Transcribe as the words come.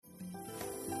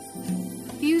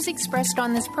views expressed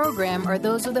on this program are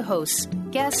those of the hosts,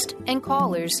 guests, and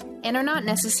callers, and are not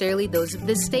necessarily those of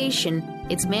this station,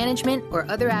 its management, or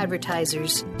other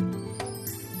advertisers.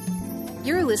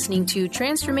 You're listening to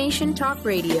Transformation Talk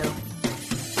Radio.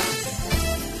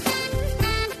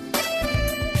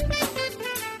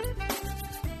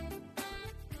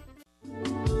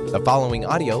 The following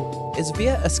audio is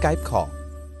via a Skype call.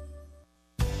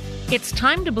 It's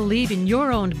time to believe in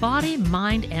your own body,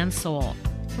 mind, and soul.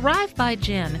 Thrive by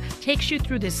Jen takes you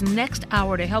through this next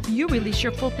hour to help you release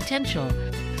your full potential.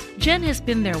 Jen has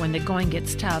been there when the going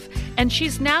gets tough, and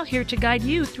she's now here to guide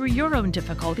you through your own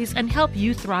difficulties and help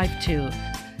you thrive too.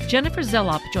 Jennifer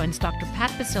Zelop joins Dr.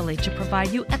 Pat Basile to provide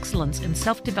you excellence in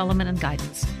self-development and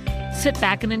guidance. Sit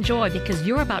back and enjoy because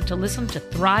you're about to listen to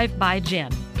Thrive by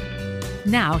Jen.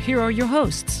 Now, here are your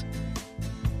hosts.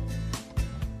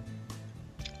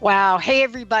 Wow. Hey,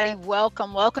 everybody.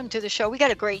 Welcome. Welcome to the show. We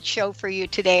got a great show for you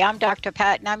today. I'm Dr.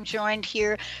 Pat, and I'm joined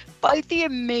here by the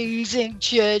amazing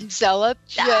Jen Zelop.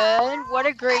 Jen, what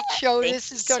a great show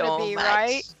this is going to be,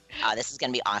 right? Oh, this is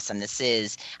going to be awesome.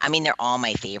 They're all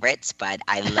my favorites, but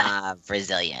I love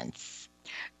resilience.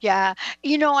 Yeah.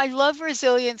 I love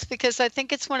resilience because I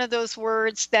think it's one of those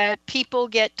words that people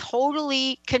get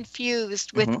totally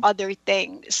confused with other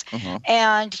things.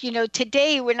 And,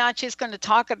 today we're not just going to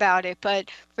talk about it, but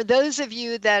for those of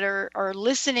you that are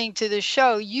listening to the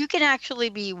show, you can actually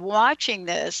be watching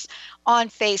this on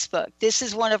Facebook. This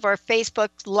is one of our Facebook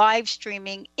live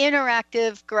streaming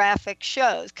interactive graphic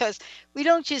shows because we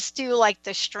don't just do like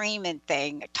the streaming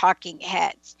thing, talking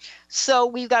heads. So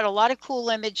we've got a lot of cool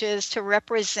images to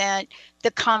represent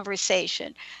the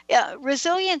conversation.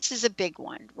 Resilience is a big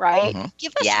one, right?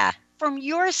 Give us, from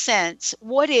your sense,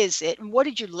 what is it and what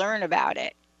did you learn about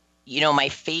it? My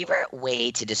favorite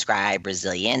way to describe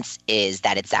resilience is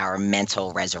that it's our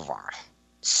mental reservoir.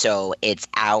 So it's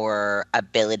our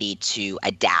ability to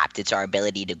adapt. It's our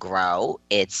ability to grow.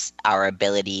 It's our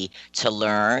ability to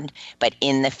learn, but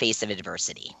in the face of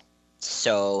adversity.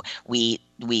 So we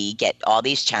get all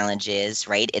these challenges,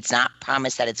 right? It's not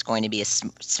promised that it's going to be a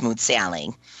smooth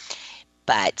sailing,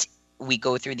 but we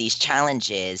go through these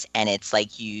challenges, and it's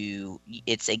like you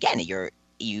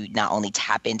not only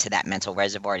tap into that mental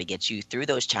reservoir to get you through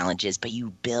those challenges, but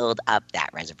you build up that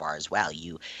reservoir as well.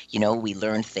 We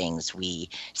learn things, we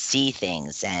see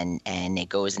things, and it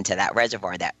goes into that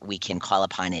reservoir that we can call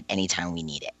upon it anytime we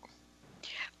need it.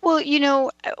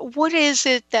 Well, what is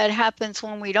it that happens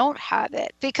when we don't have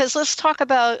it? Because let's talk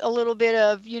about a little bit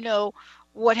of,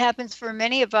 what happens for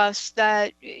many of us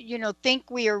that, think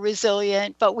we are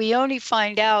resilient, but we only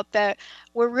find out that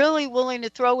we're really willing to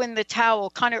throw in the towel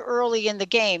kind of early in the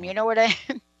game. You know what I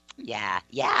mean? Yeah.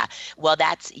 Well,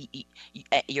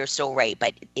 you're so right,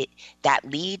 but it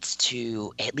leads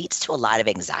to a lot of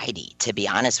anxiety, to be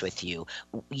honest with you.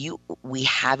 We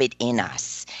have it in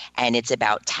us, and it's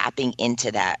about tapping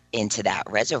into that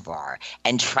reservoir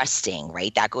and trusting,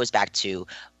 right? That goes back to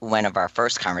one of our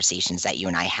first conversations that you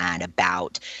and I had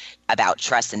about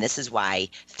trust. And this is why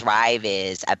Thrive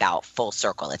is about full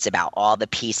circle. It's about all the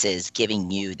pieces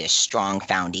giving you this strong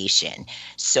foundation.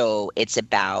 So it's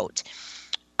about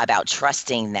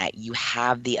trusting that you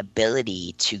have the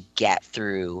ability to get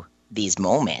through these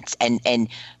moments. And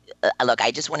look,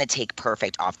 I just want to take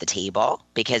perfect off the table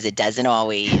because it doesn't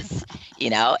always,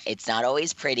 it's not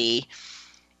always pretty,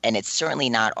 and it's certainly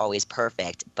not always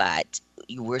perfect, but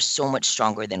we're so much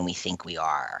stronger than we think we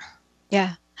are.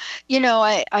 Yeah.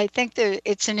 I think that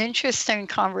it's an interesting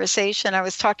conversation. I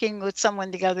was talking with someone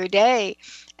the other day,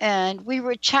 and we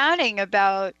were chatting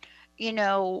about,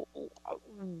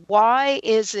 why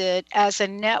is it as a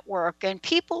network, and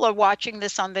people are watching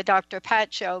this on the Dr.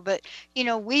 Pat show, but,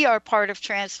 we are part of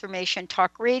Transformation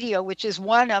Talk Radio, which is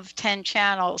one of 10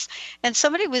 channels. And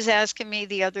somebody was asking me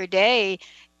the other day,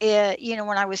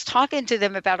 when I was talking to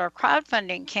them about our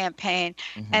crowdfunding campaign,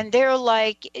 and they're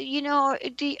like,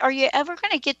 are you ever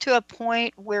going to get to a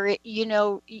point where,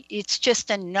 it's just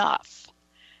enough?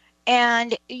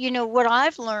 And, what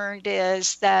I've learned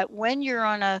is that when you're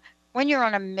on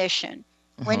a mission,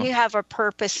 when you have a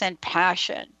purpose and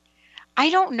passion, I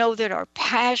don't know that our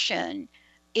passion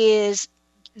is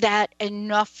that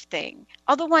enough thing.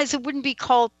 Otherwise, it wouldn't be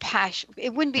called passion.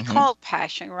 It wouldn't be called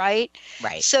passion, right?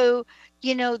 Right. So,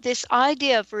 this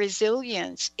idea of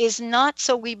resilience is not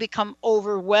so we become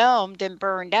overwhelmed and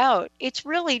burned out. It's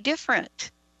really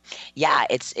different. Yeah,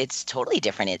 it's totally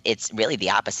different. It's really the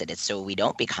opposite. It's so we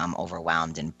don't become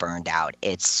overwhelmed and burned out.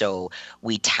 It's so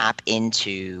we tap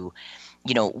into,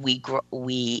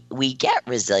 we get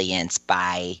resilience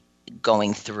by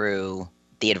going through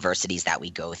the adversities that we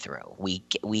go through.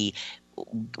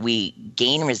 we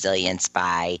gain resilience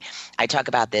by, I talk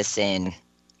about this in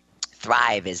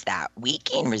Thrive, is that we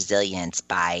gain resilience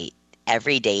by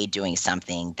every day doing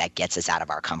something that gets us out of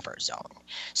our comfort zone.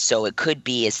 So it could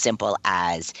be as simple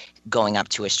as going up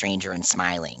to a stranger and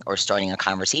smiling, or starting a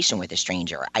conversation with a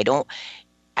stranger. I don't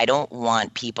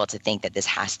want people to think that this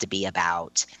has to be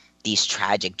about these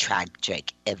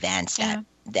tragic events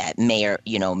that may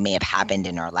have happened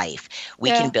in our life.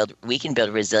 We can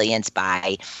build resilience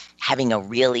by having a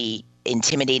really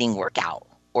intimidating workout,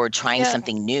 or trying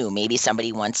something new. Maybe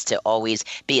somebody wants to always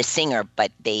be a singer,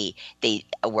 but they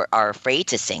are afraid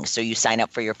to sing. So you sign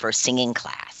up for your first singing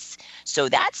class. So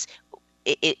that's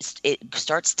it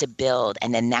starts to build,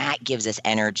 and then that gives us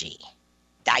energy.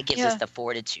 That gives us the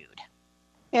fortitude.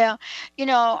 Yeah.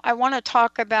 I want to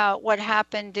talk about what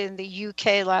happened in the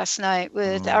UK last night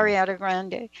with Ariana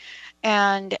Grande.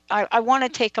 And I want to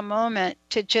take a moment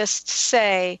to just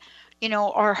say,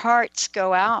 our hearts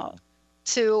go out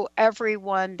to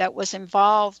everyone that was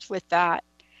involved with that.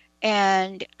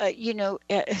 And,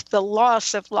 the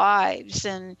loss of lives,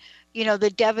 and,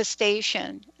 the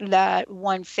devastation that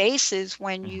one faces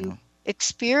when you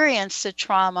experience the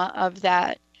trauma of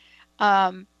that.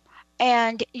 And,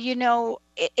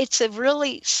 it's a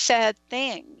really sad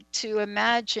thing to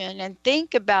imagine and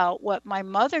think about what my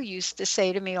mother used to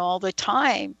say to me all the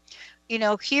time.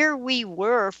 Here we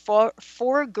were,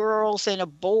 four girls and a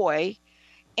boy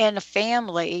and a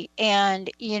family. And,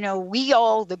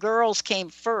 the girls came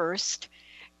first.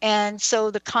 And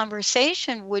so the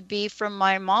conversation would be from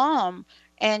my mom.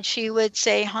 And she would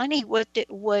say, honey, what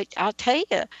I'll tell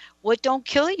you, what don't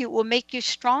kill you will make you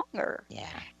stronger. Yeah.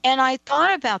 And I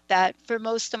thought about that for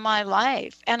most of my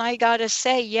life. And I got to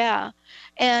say, yeah.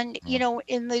 And,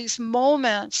 in these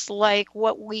moments like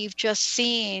what we've just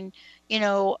seen,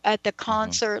 at the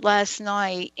concert last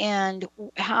night, and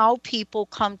how people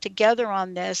come together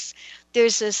on this,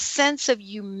 there's a sense of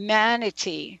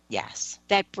humanity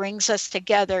that brings us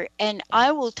together. And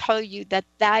I will tell you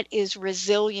that is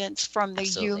resilience from the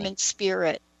human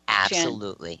spirit.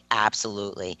 Absolutely. Jen.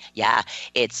 Absolutely. Yeah.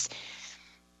 It's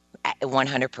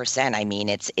 100%. I mean,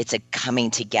 it's a coming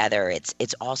together.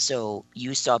 It's also,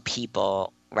 you saw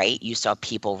people, right? You saw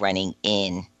people running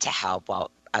in to help while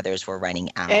others were running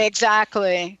out.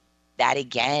 Exactly. That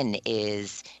again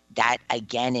is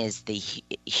the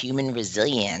human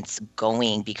resilience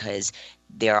going, because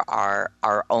there are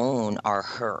our own are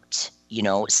hurt.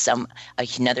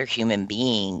 Another human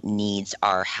being needs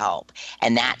our help.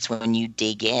 And that's when you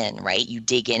dig in, right? You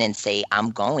dig in and say, I'm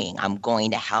going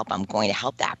to help. I'm going to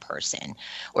help that person.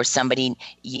 Or somebody,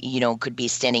 could be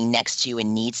standing next to you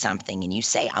and need something, and you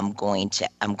say, I'm going to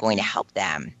help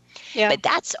them. Yeah. But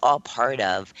that's all part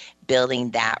of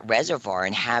building that reservoir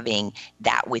and having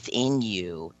that within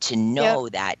you to know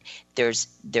that there's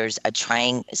a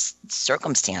trying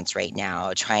circumstance right now,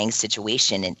 a trying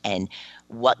situation, and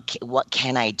what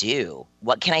can I do?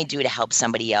 What can I do to help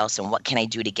somebody else, and what can I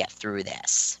do to get through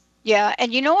this? Yeah,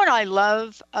 and you know what I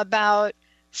love about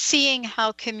seeing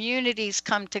how communities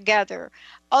come together,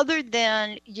 other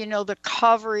than, the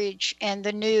coverage and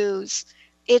the news,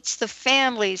 it's the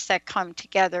families that come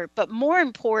together. But more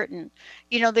important,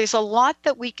 there's a lot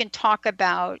that we can talk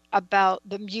about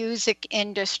the music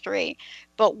industry.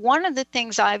 But one of the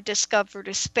things I've discovered,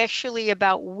 especially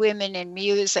about women in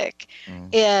music,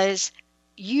 is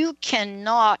you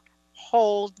cannot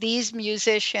hold these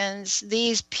musicians,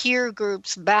 these peer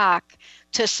groups back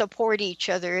to support each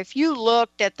other. If you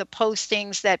looked at the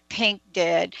postings that Pink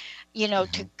did,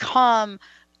 to come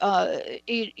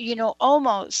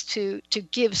almost to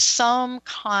give some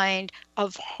kind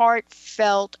of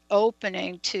heartfelt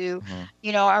opening to,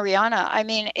 Ariana. I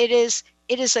mean, it is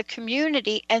a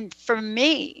community. And for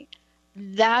me,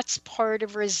 that's part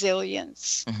of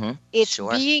resilience. It's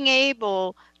being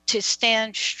able to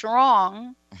stand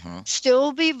strong,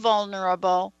 still be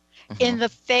vulnerable in the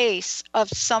face of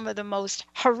some of the most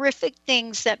horrific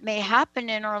things that may happen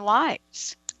in our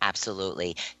lives.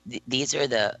 Absolutely. These are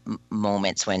the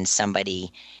moments when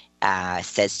somebody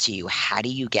says to you, how do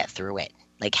you get through it?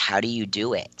 Like, how do you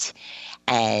do it?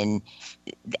 And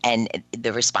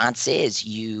the response is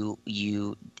you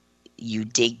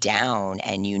dig down,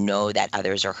 and you know that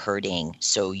others are hurting.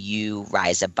 So you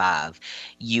rise above,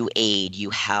 you aid, you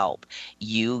help,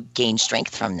 you gain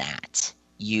strength from that.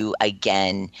 You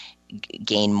again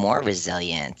gain more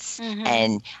resilience.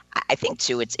 And I think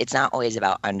too, it's not always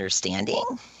about understanding.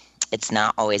 It's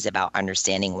not always about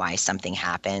understanding why something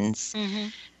happens.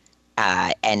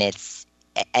 But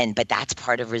that's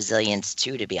part of resilience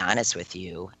too, to be honest with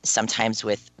you. Sometimes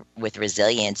with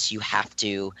resilience, you have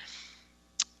to,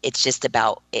 it's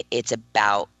about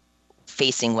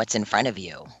facing what's in front of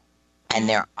you, and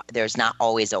there's not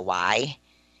always a why,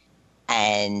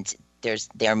 and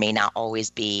there may not always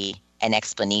be an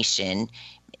explanation.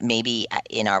 Maybe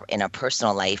in our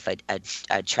personal life,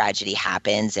 a tragedy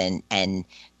happens, and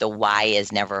the why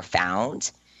is never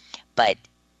found. But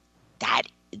that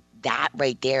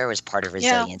right there is part of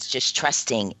resilience. Just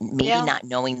trusting, maybe not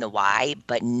knowing the why,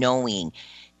 but knowing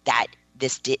that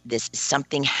this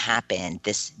something happened,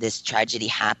 this tragedy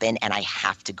happened, and I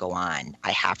have to go on.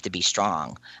 I have to be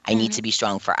strong. I need to be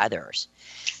strong for others.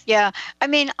 Yeah. I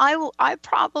mean, I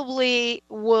probably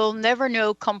will never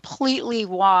know completely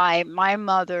why my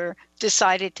mother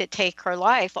decided to take her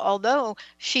life, although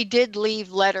she did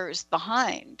leave letters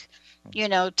behind,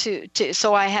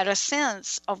 so I had a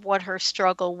sense of what her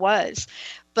struggle was.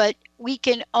 But we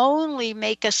can only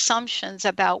make assumptions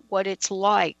about what it's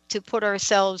like to put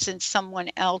ourselves in someone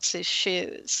else's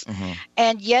shoes.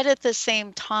 And yet at the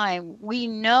same time, we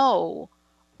know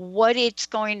what it's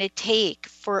going to take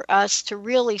for us to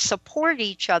really support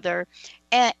each other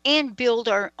and build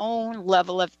our own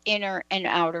level of inner and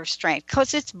outer strength,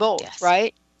 because it's both,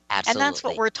 right? Absolutely. And that's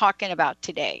what we're talking about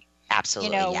today.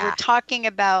 Absolutely. We're talking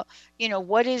about,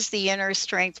 what is the inner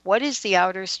strength? What is the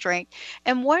outer strength?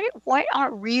 And what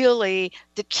are really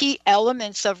the key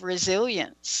elements of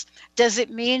resilience? Does it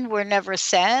mean we're never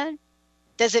sad?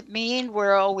 Does it mean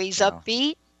we're always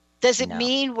upbeat? Does it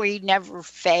mean we never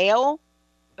fail?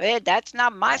 That's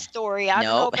not my story. I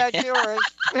don't know about yours.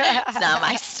 It's not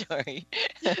my story.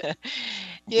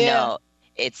 No,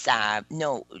 it's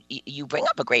no. You bring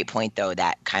up a great point, though,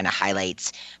 that kind of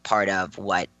highlights part of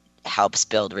what helps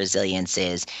build resilience.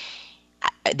 Is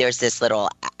there's this little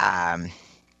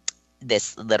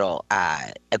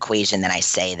equation that I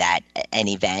say that an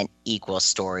event equals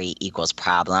story equals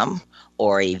problem,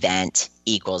 or event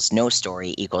equals no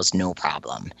story equals no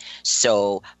problem.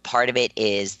 So part of it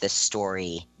is the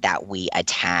story that we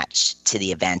attach to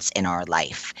the events in our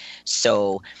life.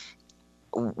 So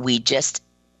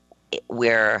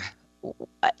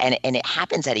and it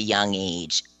happens at a young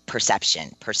age.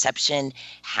 Perception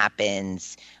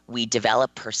happens. We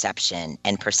develop perception,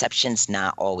 and perception's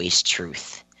not always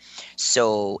truth.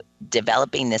 So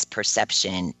developing this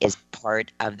perception is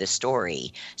part of the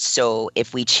story. So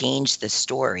if we change the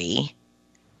story,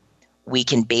 we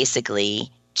can basically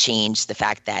change the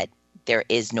fact that there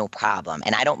is no problem.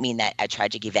 And I don't mean that a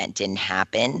tragic event didn't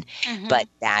happen, but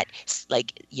that,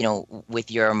 with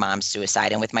your mom's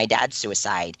suicide and with my dad's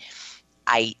suicide,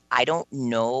 I don't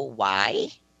know why.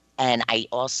 And I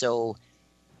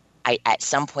at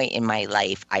some point in my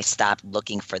life, I stopped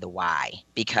looking for the why,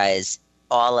 because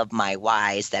all of my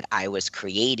whys that I was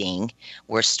creating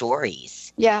were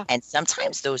stories. Yeah. And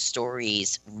sometimes those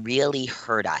stories really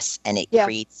hurt us, and it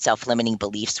creates self-limiting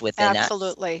beliefs within us.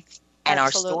 Absolutely. And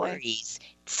our stories,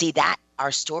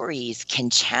 our stories can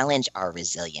challenge our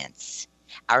resilience.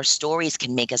 Our stories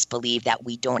can make us believe that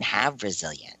we don't have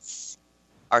resilience.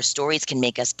 Our stories can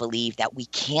make us believe that we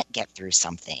can't get through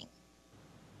something.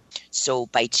 So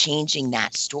by changing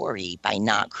that story, by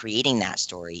not creating that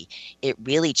story, it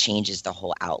really changes the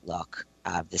whole outlook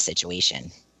of the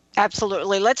situation.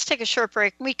 Absolutely. Let's take a short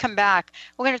break. When we come back,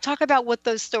 we're going to talk about what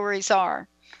those stories are.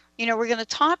 We're going to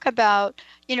talk about,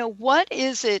 what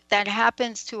is it that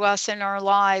happens to us in our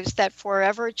lives that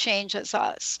forever changes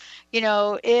us?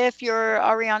 If you're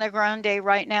Ariana Grande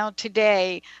right now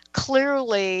today,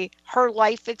 clearly her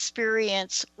life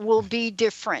experience will be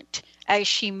different as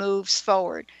she moves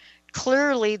forward.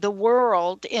 Clearly the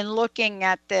world, in looking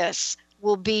at this,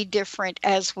 will be different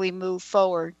as we move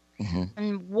forward.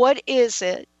 And what is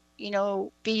it,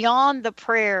 beyond the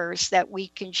prayers that we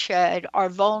can shed, our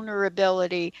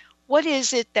vulnerability, what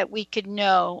is it that we could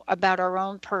know about our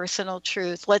own personal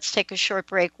truth? Let's take a short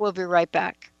break. We'll be right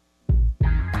back.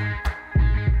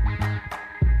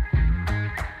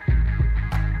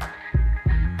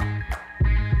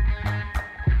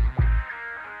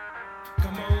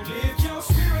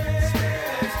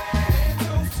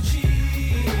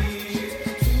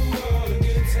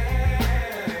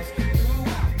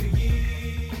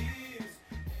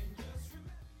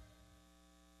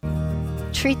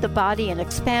 Treat the body and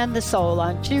expand the soul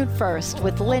on June 1st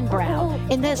with Lynn Brown.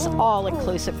 In this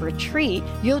all-inclusive retreat,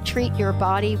 you'll treat your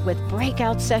body with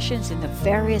breakout sessions in the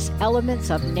various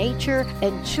elements of nature.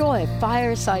 Enjoy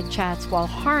fireside chats while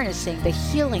harnessing the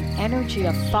healing energy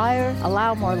of fire.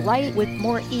 Allow more light with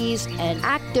more ease and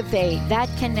activate that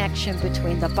connection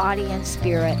between the body and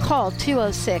spirit. Call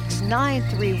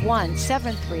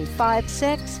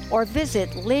 206-931-7356 or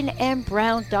visit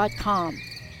lynnmbrown.com.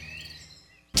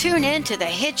 Tune in to the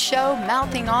hit show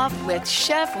Mouthing Off with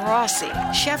Chef Rossi.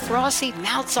 Chef Rossi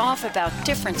mouths off about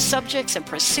different subjects in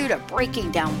pursuit of breaking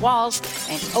down walls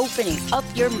and opening up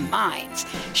your minds.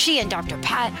 She and Dr.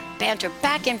 Pat banter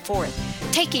back and forth,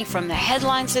 taking from the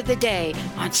headlines of the day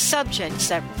on subjects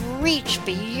that reach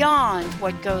beyond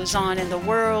what goes on in the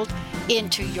world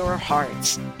into your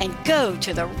hearts. And go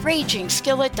to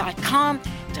theragingskillet.com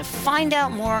to find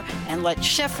out more and let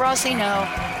Chef Rossi know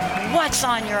what's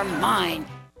on your mind.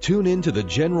 Tune in to The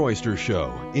Jen Royster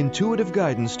Show, intuitive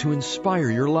guidance to inspire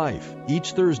your life,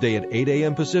 each Thursday at 8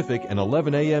 a.m. Pacific and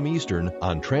 11 a.m. Eastern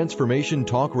on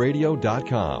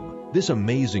TransformationTalkRadio.com. This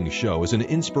amazing show is an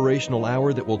inspirational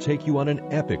hour that will take you on an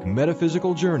epic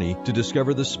metaphysical journey to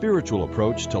discover the spiritual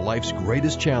approach to life's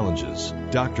greatest challenges.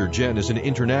 Dr. Jen is an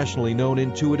internationally known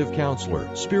intuitive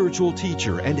counselor, spiritual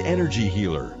teacher, and energy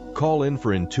healer. Call in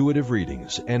for intuitive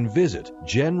readings and visit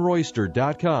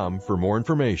JenRoyster.com for more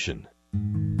information.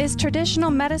 Is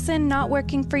traditional medicine not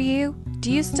working for you?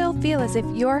 Do you still feel as if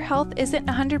your health isn't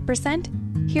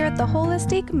 100%? Here at the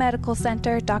Holistic Medical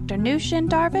Center, Dr. Nushin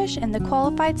Darvish and the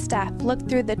qualified staff look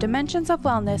through the dimensions of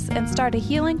wellness and start a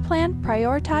healing plan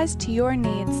prioritized to your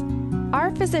needs.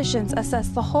 Our physicians assess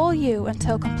the whole you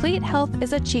until complete health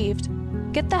is achieved.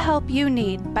 Get the help you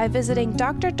need by visiting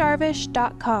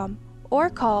drdarvish.com or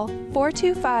call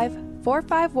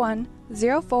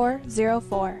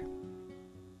 425-451-0404.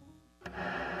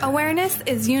 Awareness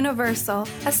is universal.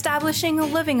 Establishing a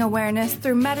living awareness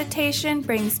through meditation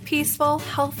brings peaceful,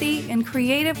 healthy, and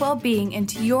creative well-being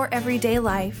into your everyday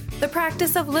life. The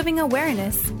practice of living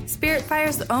awareness, Spirit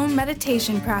Fire's own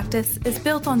meditation practice, is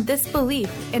built on this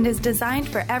belief and is designed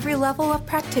for every level of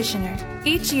practitioner.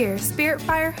 Each year, Spirit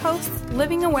Fire hosts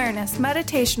living awareness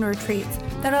meditation retreats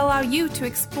that allow you to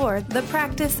explore the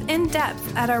practice in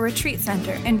depth at our retreat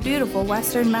center in beautiful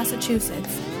Western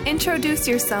Massachusetts. Introduce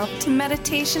yourself to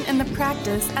meditation and the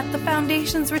practice at the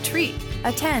Foundation's retreat.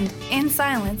 Attend, in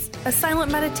silence, a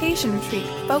silent meditation retreat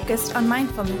focused on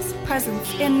mindfulness,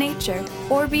 presence, and nature,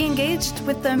 or be engaged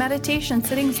with the meditation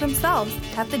sittings themselves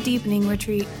at the Deepening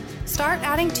Retreat. Start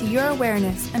adding to your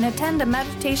awareness and attend a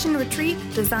meditation retreat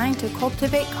designed to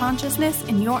cultivate consciousness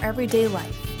in your everyday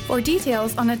life. For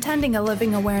details on attending a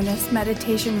Living Awareness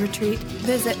meditation retreat,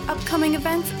 visit upcoming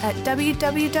events at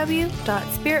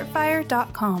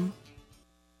www.spiritfire.com.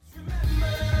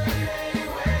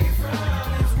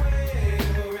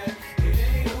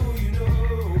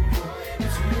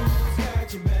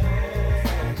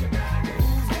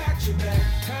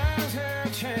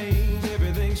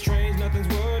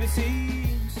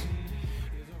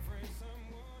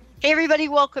 Hey everybody,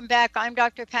 welcome back. I'm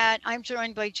Dr. Pat. I'm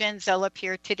joined by Jen Zelop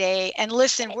here today. And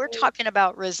listen, we're talking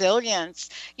about resilience.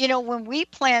 You know, when we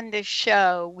planned this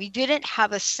show, we didn't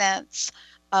have a sense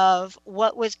of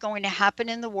what was going to happen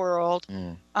in the world,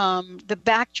 the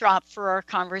backdrop for our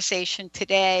conversation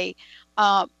today.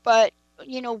 But,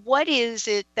 you know, what is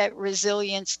it that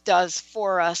resilience does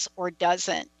for us or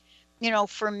doesn't? You know,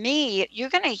 for me, you're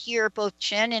going to hear both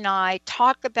Jen and I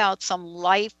talk about some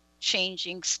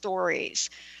life-changing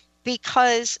stories.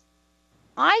 Because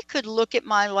I could look at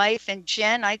my life, and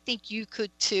Jen, I think you could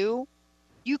too.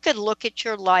 You could look at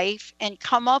your life and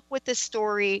come up with a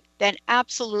story that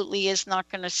absolutely is not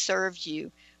going to serve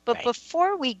you. But right.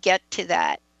 Before we get to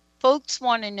that, folks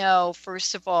want to know,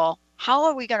 first of all, how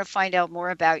are we going to find out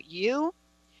more about you?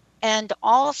 And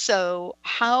also,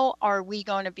 how are we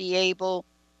going to be able,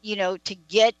 you know, to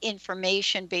get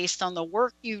information based on the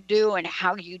work you do and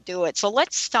how you do it. So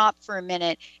let's stop for a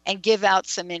minute and give out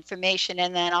some information,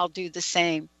 and then I'll do the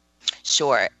same.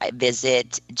 Sure.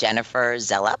 Visit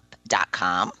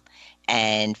jenniferzelop.com,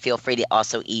 and feel free to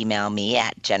also email me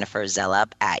at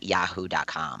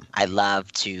jenniferzelop@yahoo.com. I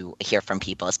love to hear from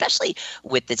people, especially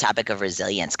with the topic of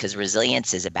resilience, because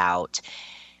resilience is about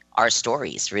our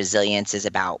stories. Resilience is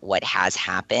about what has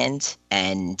happened,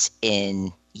 and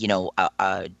in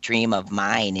a dream of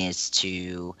mine is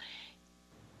to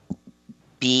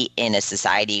be in a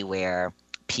society where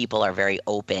people are very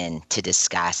open to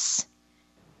discuss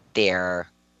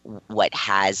what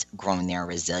has grown their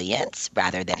resilience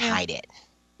rather than hide it.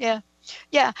 Yeah.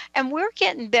 And we're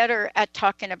getting better at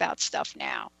talking about stuff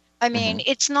now. I mean,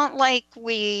 it's not like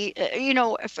we,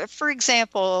 for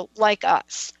example, like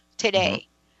us today.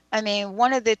 I mean,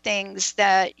 one of the things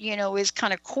that, is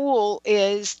kind of cool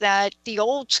is that the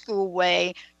old school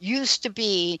way used to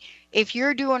be, if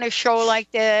you're doing a show like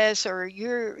this, or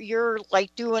you're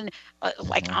like doing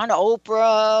like Hmm. on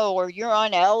Oprah, or you're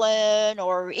on Ellen,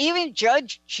 or even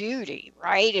Judge Judy,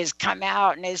 right, has come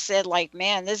out and has said like,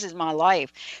 man, this is my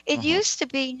life. It Hmm. used to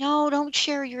be, no, don't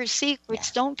share your Yeah.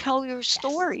 secrets, don't tell your Yes.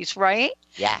 stories, right?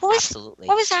 Yeah, What was absolutely.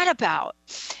 what was that about?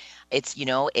 It's,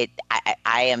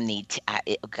 I am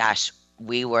gosh,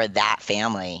 we were that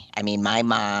family. I mean, my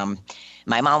mom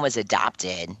was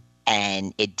adopted,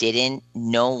 and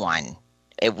no one,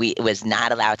 it was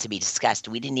not allowed to be discussed.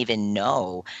 We didn't even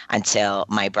know until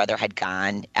my brother had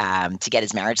gone to get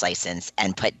his marriage license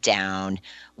and put down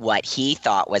what he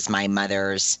thought was my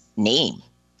mother's name.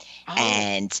 Oh,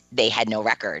 And they had no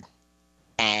record.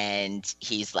 And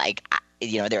he's like,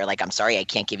 they were like, I'm sorry, I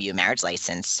can't give you a marriage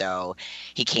license. So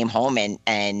he came home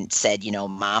and said,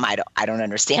 Mom, I don't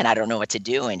understand. I don't know what to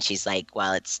do. And she's like,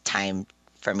 well, it's time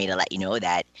for me to let you know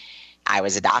that I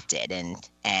was adopted,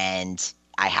 and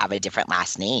I have a different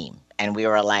last name. And we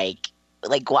were like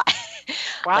why,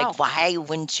 wow. like, why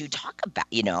wouldn't you talk about?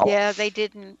 Yeah, they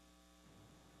didn't.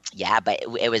 Yeah, but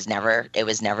it was never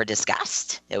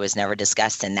discussed. It was never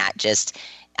discussed, and that just,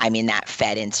 I mean, that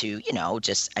fed into,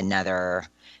 just another.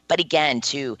 But again,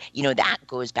 too, that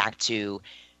goes back to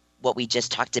what we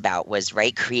just talked about, was,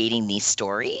 right, creating these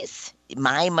stories.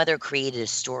 My mother created a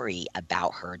story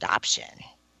about her adoption.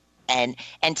 And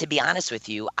to be honest with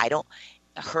you, I don't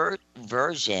her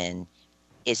version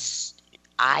is,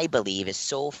 I believe,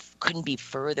 is couldn't be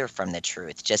further from the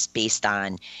truth, just based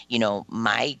on,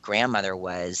 my grandmother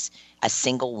was a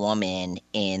single woman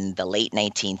in the late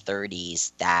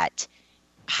 1930s that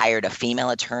hired a female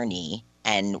attorney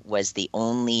and was the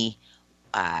only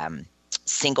um,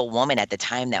 single woman at the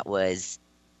time that was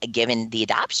given the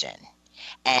adoption.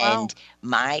 Wow. And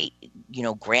my,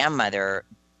 grandmother,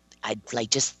 I like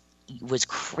just was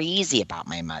crazy about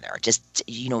my mother, just,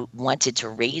 wanted to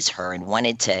raise her and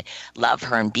wanted to love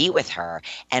her and be with her.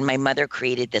 And my mother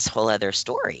created this whole other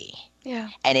story, Yeah.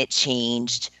 and it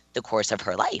changed the course of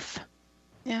her life.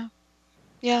 Yeah.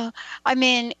 Yeah. I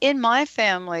mean, in my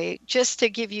family, just to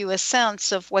give you a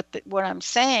sense of what I'm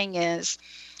saying is,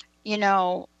 you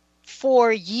know,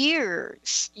 for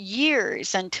years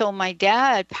until my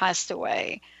dad passed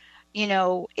away,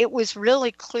 it was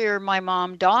really clear my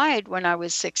mom died when I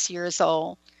was 6 years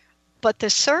old, but the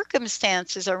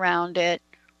circumstances around it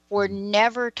were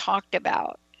never talked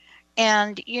about.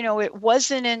 And, it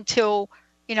wasn't until,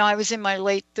 I was in my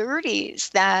late 30s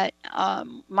that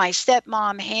my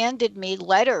stepmom handed me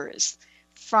letters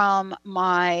from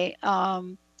my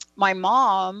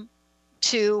mom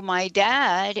to my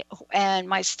dad, and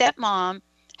my stepmom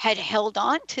had held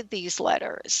on to these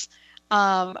letters.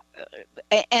 Um,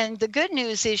 and the good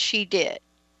news is she did.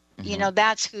 Hmm.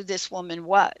 That's who this woman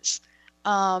was.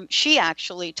 She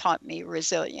actually taught me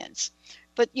resilience.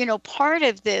 But, part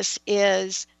of this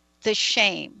is the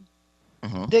shame,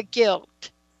 Hmm. the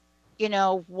guilt,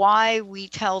 why we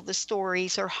tell the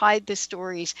stories or hide the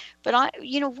stories. But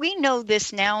we know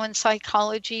this now in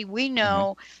psychology. We Hmm.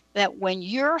 know that when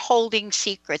you're holding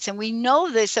secrets, and we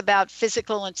know this about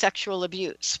physical and sexual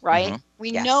abuse, right? Hmm.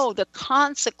 We Yes. know the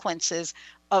consequences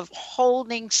of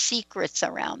holding secrets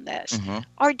around this Hmm.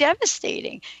 are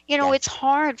devastating. Yeah. It's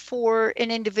hard for an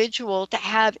individual to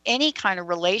have any kind of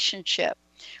relationship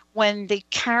when they're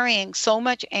carrying so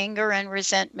much anger and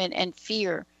resentment and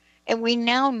fear. And we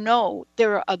now know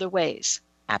there are other ways.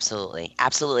 Absolutely.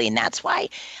 Absolutely. And that's why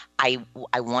I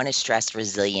want to stress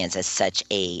resilience as such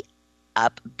a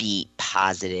upbeat,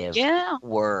 positive Yeah.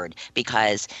 word,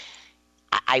 because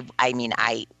I mean,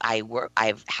 I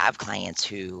have clients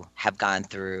who have gone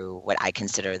through what I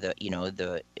consider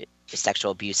the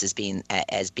sexual abuse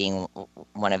as being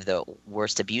one of the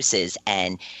worst abuses.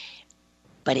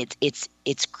 But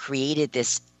it's created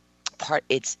this part.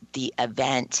 It's the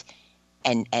event,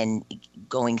 and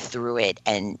going through it,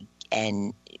 and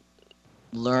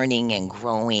learning and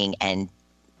growing and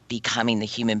becoming the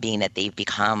human being that they've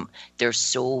become. They're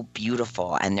so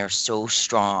beautiful, and they're so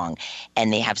strong,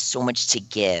 and they have so much to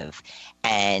give.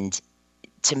 And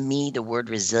to me, the word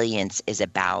resilience is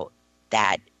about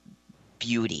that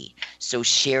beauty. So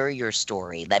share your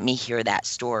story. Let me hear that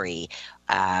story.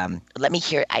 Let me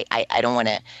hear. I don't want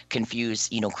to confuse,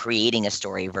 creating a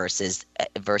story versus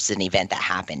an event that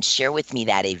happened. Share with me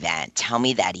that event. Tell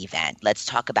me that event. Let's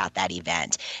talk about that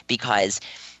event, because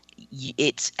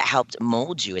it's helped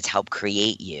mold you. It's helped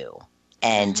create you.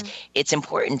 And Hmm. it's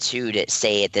important too to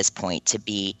say at this point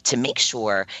to make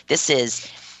sure this is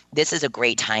a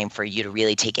great time for you to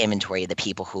really take inventory of the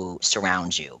people who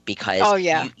surround you, because Oh,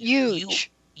 yeah. you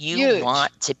Huge. You Huge.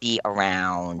 want to be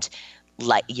around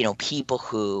people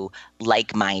who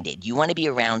like-minded. You want to be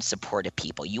around supportive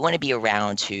people. You want to be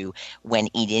around who, when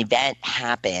an event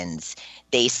happens,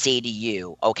 they say to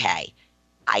you, okay,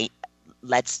 I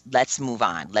let's move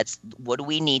on. What do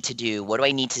we need to do? What do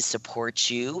I need to support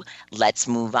you? Let's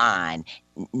move on,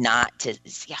 not to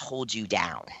hold you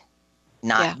down.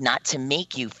 Yeah. Not to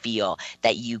make you feel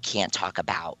that you can't talk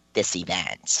about this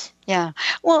event. Yeah.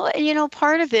 Well,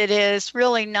 part of it is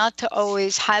really not to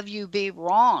always have you be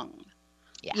wrong,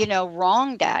 Yeah.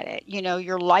 wronged at it.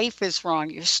 Your life is wrong,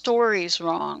 your story's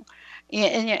wrong.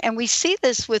 And we see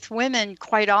this with women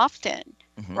quite often,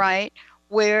 Hmm. right?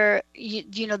 Where,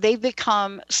 they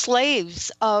become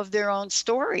slaves of their own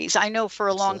stories. I know for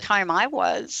a long Absolutely. time I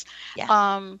was.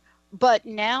 Yeah. But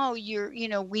now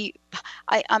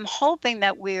I'm hoping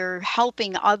that we're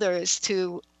helping others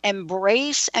to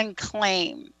embrace and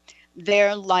claim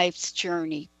their life's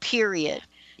journey, period.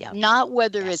 Yeah. Not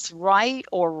whether Yes. it's right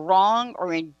or wrong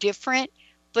or indifferent,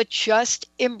 but just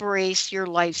embrace your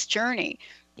life's journey,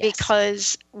 Yes.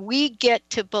 because we get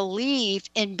to believe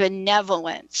in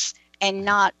benevolence and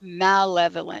not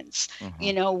malevolence.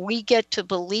 Hmm. We get to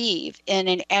believe in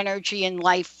an energy and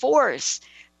life force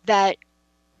that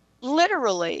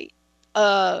literally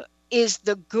is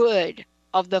the good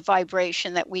of the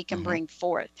vibration that we can Hmm. bring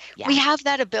forth. Yeah. We have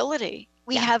that ability.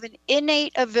 We Yeah. have an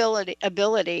innate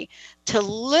ability to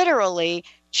literally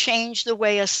change the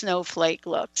way a snowflake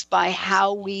looks by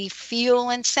how we feel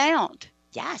and sound.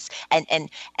 Yes. And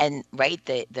right,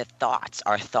 the thoughts,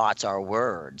 our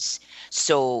words.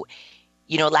 So,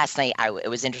 last night it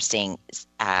was interesting.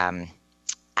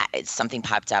 Something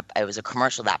popped up. It was a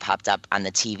commercial that popped up on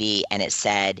the TV, and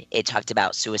it talked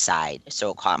about suicide.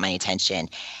 So it caught my attention.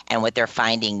 And what they're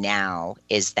finding now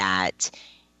is that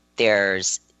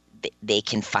they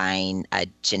can find a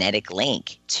genetic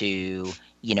link to,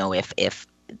 if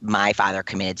my father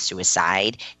committed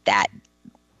suicide, that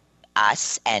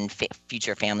us and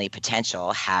future family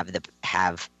potential have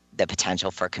the potential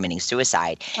for committing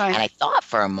suicide. Right. And I thought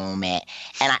for a moment,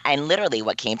 and literally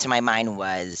what came to my mind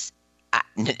was,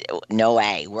 no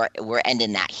way, we're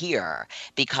ending that here,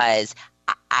 because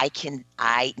I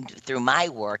through my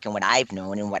work and what I've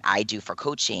known and what I do for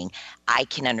coaching, I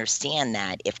can understand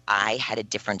that if I had a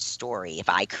different story, if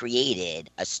I created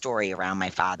a story around my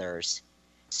father's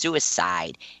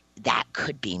suicide, that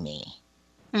could be me.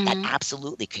 That Mhm.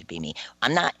 absolutely could be me.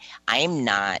 I'm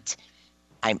not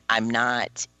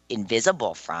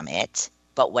invisible from it,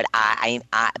 but but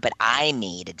I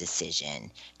made a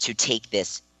decision to take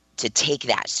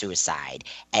that suicide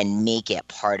and make it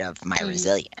part of my Mhm.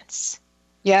 resilience.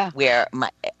 Yeah. Where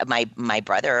my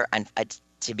brother,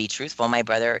 to be truthful, my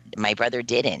brother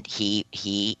didn't.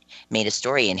 He made a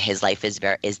story, and his life is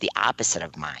the opposite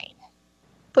of mine.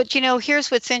 But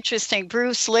here's what's interesting.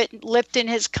 Bruce Lipton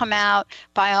has come out,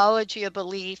 Biology of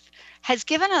Belief, has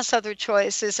given us other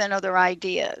choices and other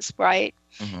ideas, right?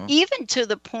 Hmm. Even to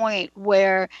the point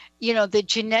where, the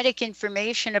genetic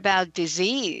information about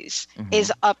disease Hmm.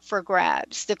 is up for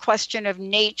grabs. The question of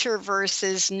nature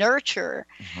versus nurture.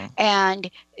 Hmm.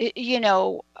 And,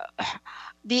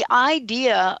 the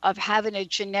idea of having a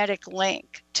genetic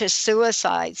link to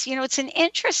suicides, it's an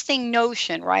interesting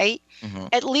notion, right? Hmm.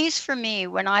 At least for me,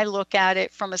 when I look at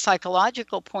it from a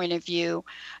psychological point of view,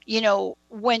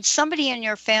 when somebody in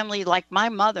your family, like my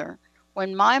mother,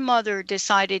 when my mother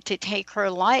decided to take her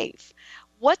life,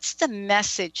 what's the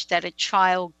message that a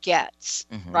child gets,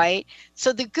 Hmm. right?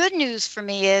 So the good news for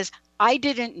me is I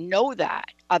didn't know that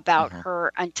about Hmm.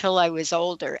 her until I was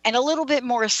older and a little bit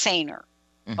more saner,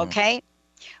 Hmm. okay?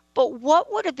 But what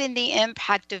would have been the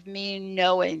impact of me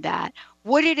knowing that?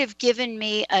 Would it have given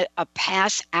me a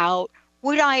pass out?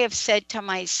 Would I have said to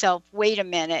myself, wait a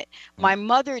minute, my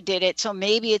mother did it, so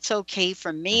maybe it's okay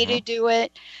for me Hmm. to do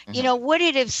it? Hmm. Would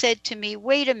it have said to me,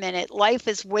 wait a minute, life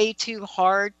is way too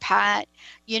hard, Pat?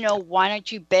 Why don't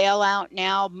you bail out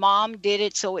now? Mom did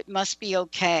it, so it must be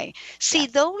okay. See,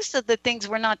 Yes. those are the things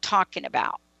we're not talking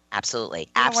about. Absolutely.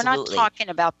 We're not Absolutely. talking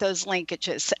about those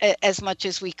linkages as much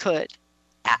as we could.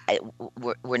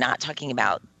 We're not talking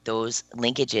about those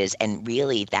linkages, and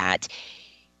really that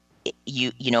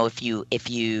if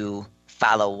you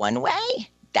follow one way,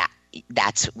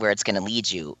 that's where it's going to lead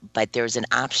you, but there's an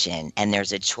option and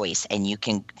there's a choice, and you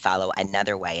can follow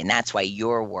another way. And that's why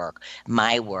your work,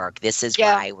 my work, this is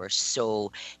Yeah. why we're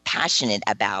so passionate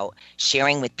about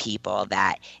sharing with people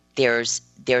that there's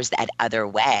that other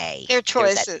way. Their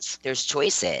choices. There's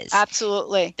choices.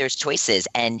 Absolutely. There's choices.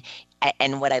 And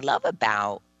what I love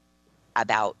about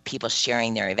people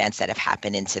sharing their events that have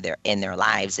happened in their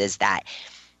lives is that,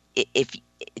 if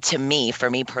for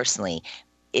me personally,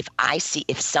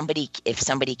 if somebody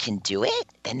can do it,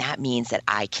 then that means that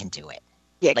I can do it.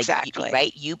 Exactly.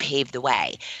 Right? You paved the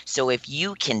way. So if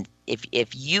you can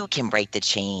break the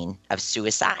chain of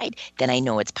suicide, then I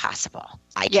know it's possible.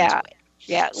 I can do it.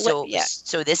 Yeah. So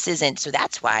this isn't. So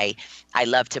that's why I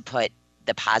love to put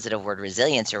the positive word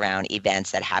resilience around events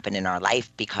that happen in our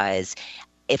life, because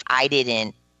if I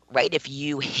didn't, right, if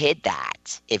you hid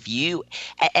that, I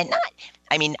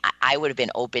would have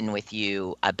been open with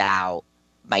you about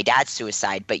my dad's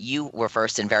suicide, but you were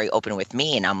first and very open with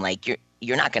me, and I'm like,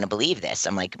 you're not going to believe this.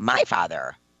 I'm like, my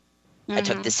father, I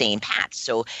took the same path.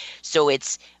 So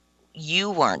it's, you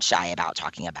weren't shy about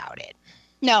talking about it.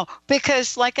 No,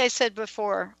 because like I said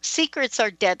before, secrets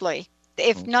are deadly.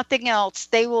 If nothing else,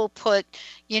 they will put,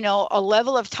 a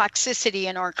level of toxicity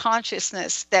in our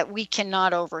consciousness that we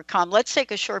cannot overcome. Let's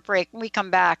take a short break. When we come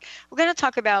back, we're going to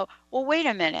talk about, well, wait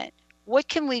a minute. What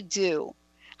can we do?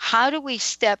 How do we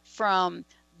step from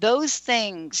those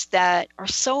things that are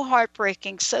so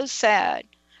heartbreaking, so sad?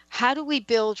 How do we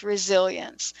build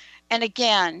resilience? And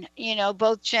again,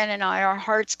 both Jen and I, our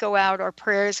hearts go out, our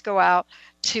prayers go out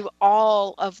to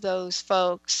all of those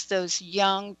folks, those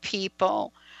young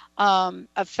people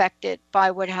affected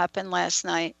by what happened last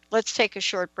night. Let's take a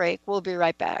short break. We'll be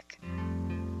right back.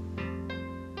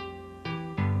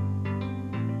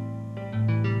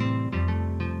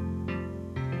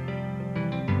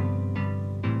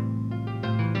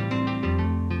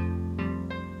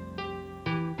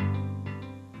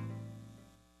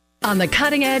 On the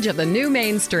cutting edge of the new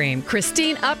mainstream,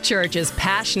 Christine Upchurch is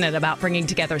passionate about bringing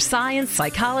together science,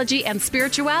 psychology, and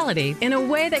spirituality in a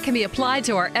way that can be applied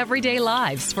to our everyday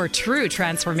lives for true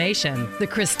transformation. The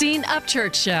Christine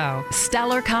Upchurch Show,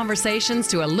 stellar conversations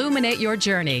to illuminate your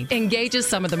journey, engages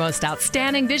some of the most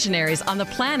outstanding visionaries on the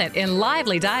planet in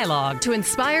lively dialogue to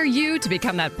inspire you to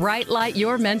become that bright light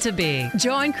you're meant to be.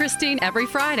 Join Christine every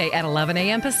Friday at 11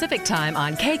 a.m. Pacific Time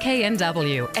on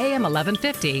KKNW, AM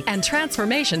 1150, and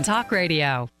Transformation Talk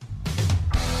Radio.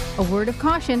 A word of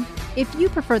caution: if you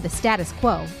prefer the status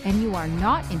quo and you are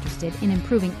not interested in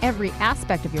improving every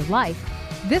aspect of your life,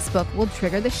 this book will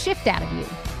trigger the shift out of you.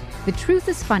 The Truth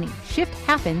is Funny, Shift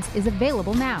Happens is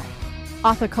available now.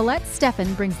 Author Colette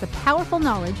Steffen brings the powerful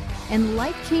knowledge and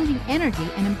life-changing energy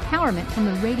and empowerment from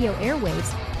the radio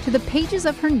airwaves to the pages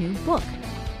of her new book.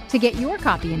 To get your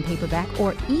copy in paperback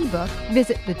or ebook,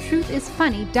 visit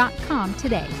thetruthisfunny.com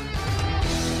today.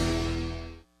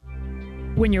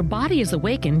 When your body is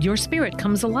awakened, your spirit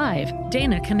comes alive.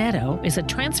 Dana Canetto is a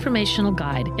transformational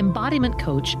guide, embodiment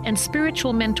coach, and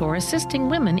spiritual mentor assisting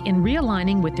women in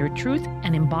realigning with their truth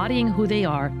and embodying who they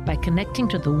are by connecting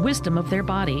to the wisdom of their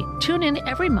body. Tune in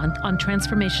every month on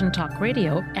Transformation Talk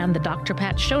Radio and the Dr.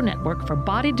 Pat Show Network for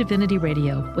Body Divinity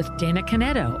Radio with Dana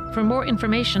Canetto. For more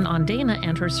information on Dana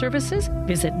and her services,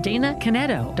 visit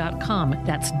danacanetto.com.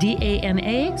 That's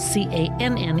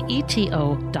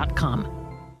DANACANNETO.com.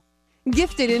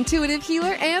 Gifted intuitive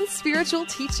healer and spiritual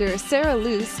teacher Sarah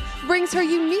Luce brings her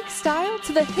unique style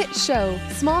to the hit show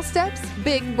Small Steps,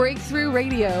 Big Breakthrough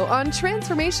Radio on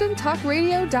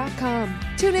TransformationTalkRadio.com.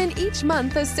 Tune in each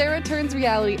month as Sarah turns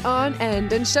reality on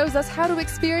end and shows us how to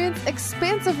experience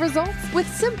expansive results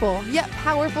with simple yet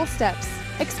powerful steps.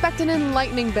 Expect an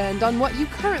enlightening bend on what you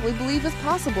currently believe is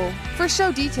possible. For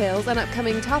show details and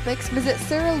upcoming topics, visit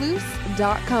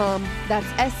sarahluce.com. That's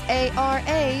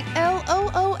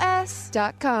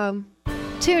SARALOOS.com.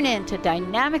 Tune in to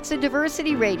Dynamics of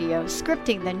Diversity Radio,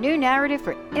 scripting the new narrative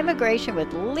for immigration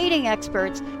with leading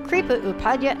experts Kripa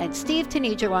Upadhyaya and Steve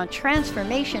Tanijo on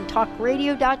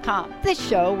TransformationTalkRadio.com. This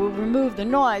show will remove the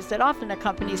noise that often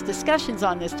accompanies discussions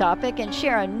on this topic and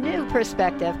share a new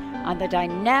perspective on the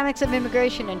dynamics of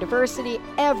immigration and diversity,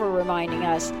 ever reminding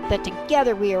us that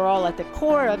together we are all at the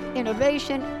core of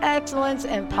innovation, excellence,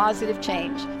 and positive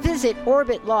change. Visit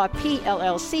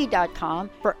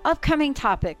OrbitLawPLLC.com for upcoming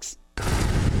topics.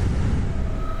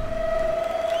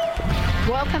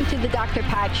 Welcome to the Dr.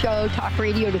 Pat Show, Talk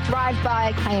Radio to Thrive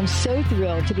By. I am so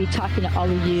thrilled to be talking to all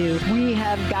of you. We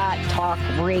have got talk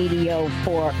radio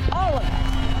for all of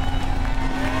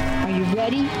us. Are you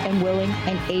ready and willing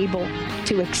and able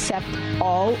to accept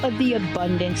all of the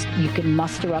abundance you can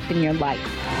muster up in your life?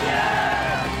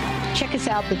 Yeah! Check us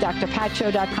out at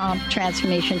drpatshow.com,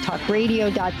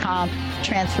 transformationtalkradio.com,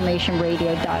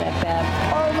 transformationradio.fm.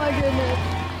 Oh my goodness.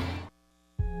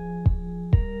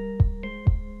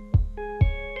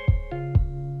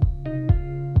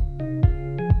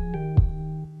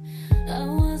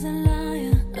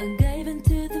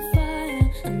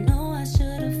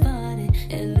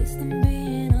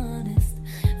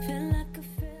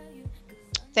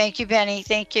 Thank you, Benny.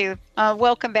 Thank you.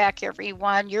 Welcome back,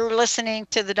 everyone. You're listening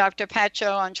to the Dr. Pat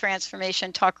Show on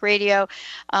Transformation Talk Radio.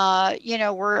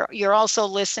 You're also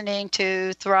listening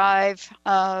to Thrive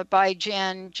by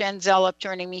Jen Zelop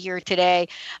joining me here today.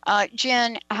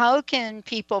 Jen, how can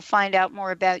people find out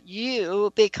more about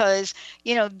you? Because,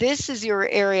 this is your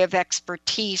area of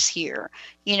expertise here,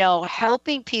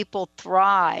 helping people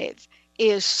thrive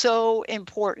is so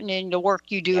important in the work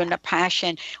you do and the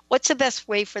passion. What's the best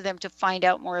way for them to find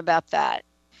out more about that?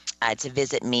 To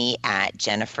visit me at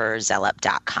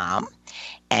jenniferzelop.com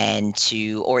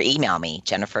or email me,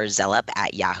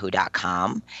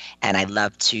 jenniferzelop@yahoo.com. And I'd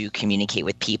love to communicate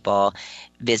with people.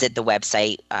 Visit the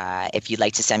website if you'd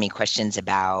like to send me questions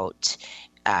about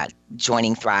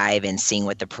joining Thrive and seeing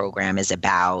what the program is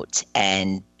about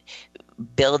and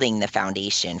building the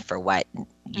foundation for what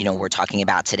we're talking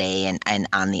about today and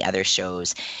on the other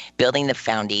shows, building the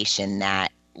foundation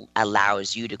that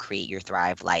allows you to create your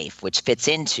Thrive life, which fits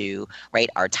into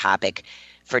our topic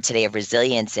for today of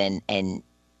resilience and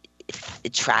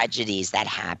tragedies that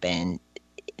happen.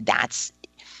 That's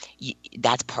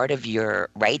part of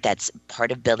that's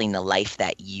part of building the life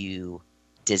that you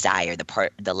desire,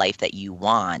 the life that you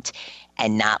want,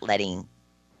 and not letting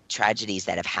tragedies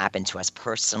that have happened to us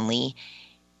personally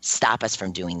stop us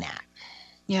from doing that.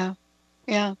 Yeah.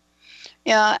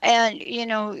 And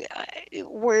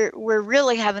we're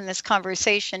really having this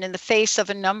conversation in the face of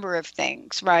a number of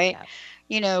things, right?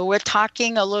 We're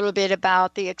talking a little bit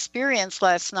about the experience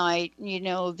last night,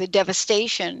 the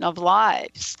devastation of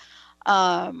lives.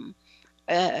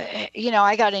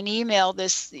 I got an email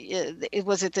this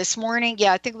morning?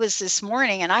 Yeah, I think it was this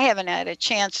morning, and I haven't had a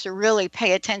chance to really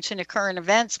pay attention to current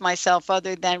events myself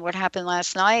other than what happened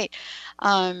last night.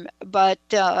 But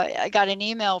I got an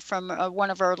email from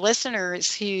one of our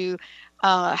listeners who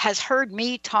has heard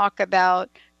me talk about,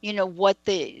 what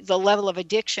the level of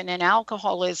addiction and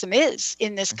alcoholism is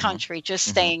in this country, just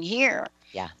staying here.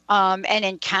 Yeah. And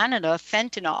in Canada,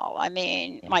 fentanyl. I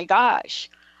mean, my gosh.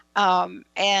 So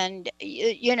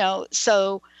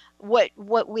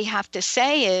what we have to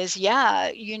say is,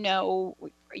 yes,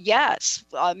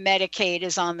 Medicaid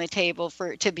is on the table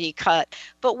to be cut,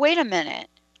 but wait a minute,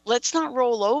 let's not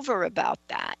roll over about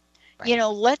that.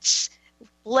 Let's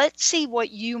see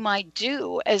what you might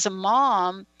do as a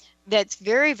mom that's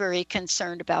very, very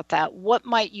concerned about that. What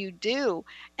might you do?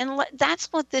 And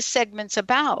that's what this segment's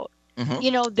about.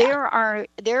 There are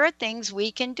things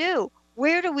we can do.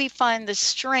 Where do we find the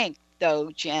strength,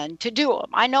 though, Jen, to do them?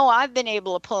 I know I've been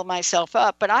able to pull myself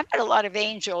up, but I've had a lot of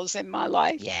angels in my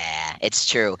life. Yeah, it's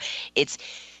true. It's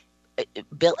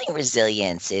building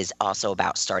resilience is also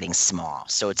about starting small.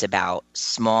 So it's about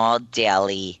small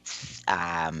daily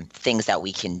things that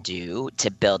we can do to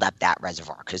build up that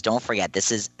reservoir. Because don't forget, this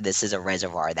is a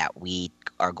reservoir that we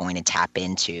are going to tap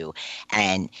into.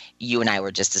 And you and I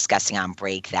were just discussing on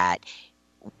break that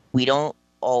we don't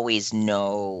always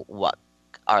know what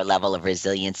our level of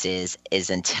resilience is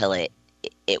until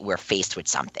we're faced with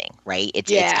something, right?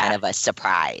 It's kind of a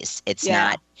surprise. It's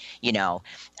not, no,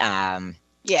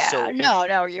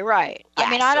 you're right.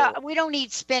 Yeah, we don't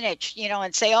eat spinach,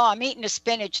 and say, oh, I'm eating a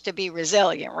spinach to be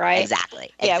resilient, right?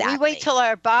 Exactly. Yeah, we wait till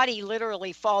our body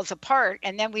literally falls apart,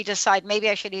 and then we decide maybe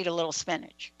I should eat a little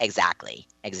spinach. Exactly.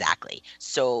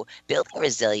 So building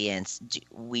resilience,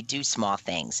 we do small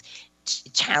things.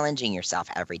 Challenging yourself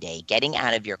every day, getting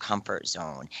out of your comfort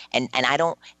zone. And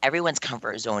everyone's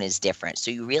comfort zone is different.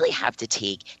 So you really have to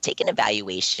take an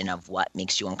evaluation of what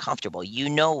makes you uncomfortable. You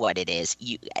know what it is.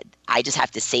 I just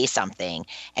have to say something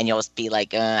and you'll be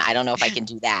like, I don't know if I can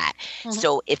do that.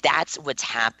 So if that's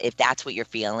if that's what you're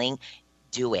feeling,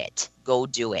 do it. Go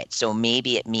do it. So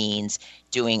maybe it means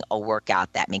doing a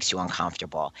workout that makes you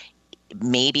uncomfortable.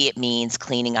 Maybe it means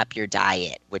cleaning up your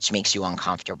diet, which makes you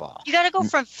uncomfortable. You got to go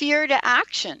from fear to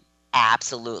action.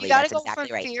 Absolutely. That's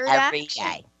exactly right.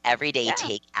 Every day,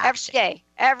 take action.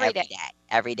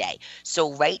 Every day.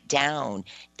 So write down,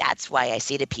 that's why I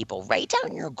say to people, write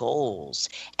down your goals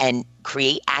and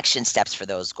create action steps for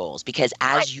those goals. Because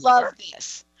I love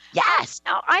this. Yes.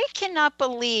 Now, I cannot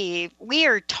believe we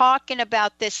are talking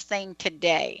about this thing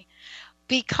today,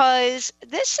 because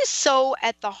this is so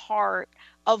at the heart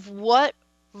of what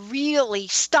really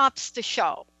stops the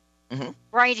show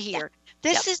right here.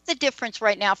 This is the difference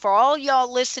right now for all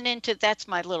y'all listening to. That's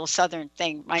my little Southern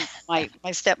thing. My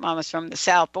stepmom is from the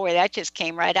South. Boy, that just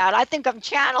came right out. I think I'm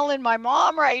channeling my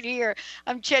mom right here.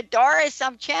 Doris,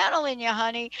 I'm channeling you,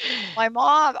 honey. My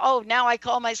mom. Oh, now I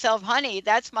call myself honey.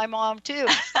 That's my mom too.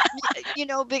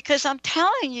 Because I'm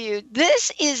telling you,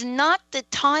 this is not the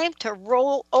time to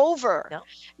roll over. No.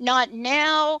 Not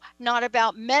now, not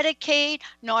about Medicaid,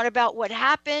 not about what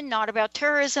happened, not about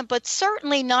terrorism, but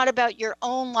certainly not about your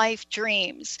own life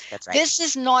dreams. That's right. This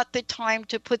is not the time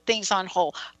to put things on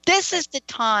hold. This is the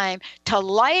time to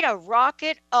light a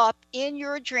rocket up in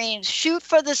your dreams, shoot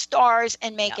for the stars,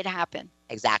 and make it happen.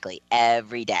 Exactly.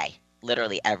 Every day.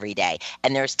 Literally every day.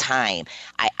 And there's time.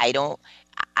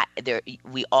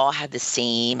 We all have the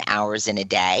same hours in a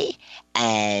day,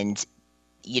 and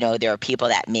there are people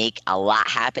that make a lot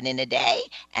happen in a day,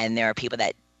 and there are people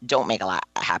that don't make a lot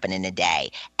happen in a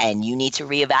day. And you need to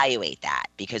reevaluate that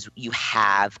because you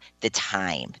have the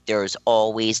time. There's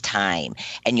always time.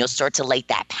 And you'll start to light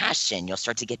that passion. You'll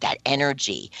start to get that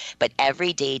energy. But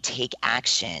every day, take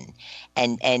action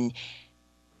and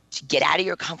get out of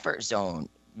your comfort zone.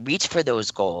 Reach for those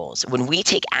goals. When we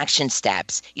take action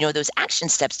steps, those action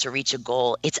steps to reach a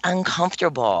goal, it's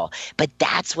uncomfortable, but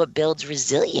that's what builds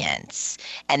resilience.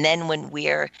 And then when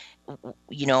we're,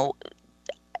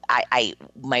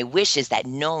 my wish is that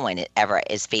no one ever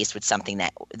is faced with something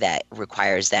that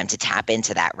requires them to tap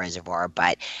into that reservoir.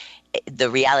 But the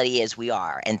reality is we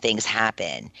are, and things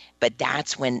happen. But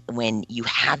that's when you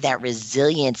have that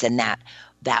resilience and that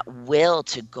will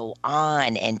to go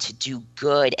on and to do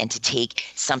good and to take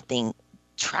something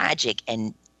tragic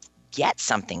and get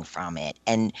something from it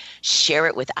and share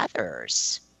it with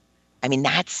others. I mean,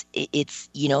 that's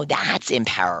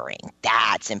empowering.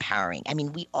 That's empowering. I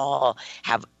mean, we all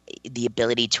have the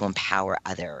ability to empower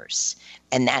others,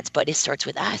 but it starts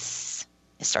with us.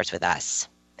 It starts with us.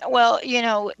 Well,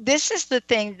 this is the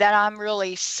thing that I'm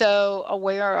really so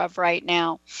aware of right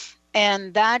now.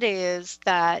 And that is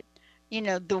that,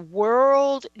 the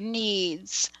world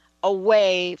needs a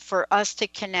way for us to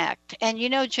connect. And,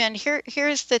 Jen,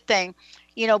 here's the thing,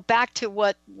 back to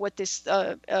what this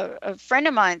a friend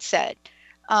of mine said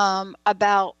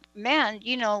about, man,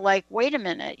 wait a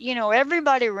minute,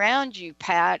 everybody around you,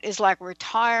 Pat, is like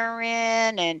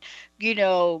retiring and,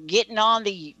 getting on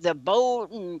the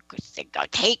boat and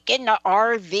taking the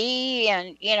RV.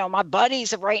 And, my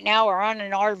buddies right now are on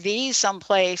an RV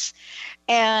someplace.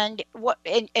 And what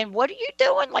are you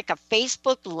doing? Like a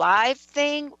Facebook Live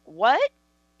thing? What?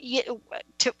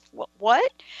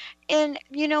 What? And,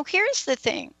 here's the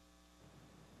thing.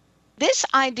 This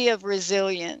idea of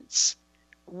resilience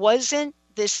wasn't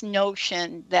this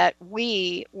notion that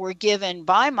we were given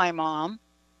by my mom,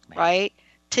 right?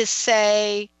 To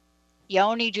say, you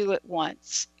only do it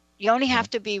once. You only have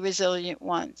to be resilient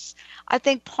once. I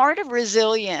think part of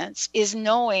resilience is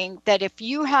knowing that if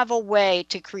you have a way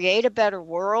to create a better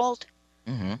world,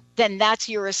 then that's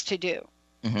yours to do.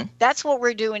 That's what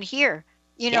we're doing here.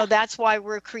 That's why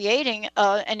we're creating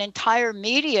an entire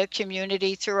media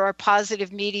community through our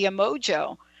positive media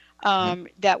mojo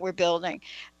that we're building.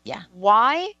 Yeah.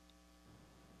 Why?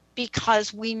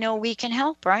 Because we know we can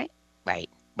help, right? Right.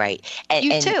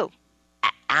 You too.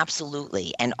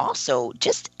 Absolutely. And also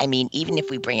even if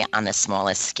we bring it on the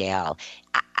smallest scale,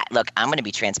 look, I'm going to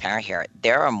be transparent here.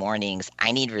 There are mornings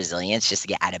I need resilience just to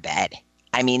get out of bed.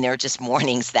 I mean, there are just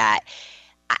mornings that,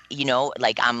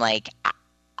 I'm like,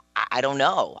 I don't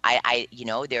know.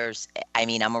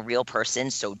 I'm a real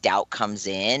person. So doubt comes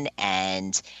in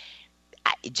and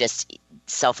just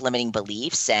self-limiting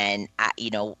beliefs. And,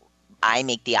 I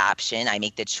make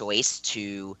the choice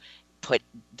to put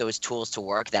those tools to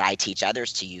work that I teach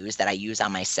others to use, that I use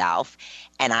on myself.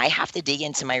 And I have to dig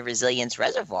into my resilience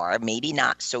reservoir, maybe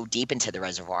not so deep into the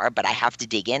reservoir, but I have to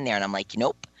dig in there. And I'm like,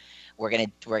 nope, we're going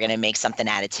to make something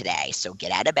out of today. So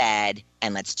get out of bed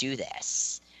and let's do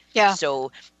this. Yeah.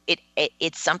 So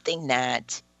it's something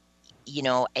that,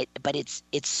 but it's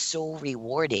so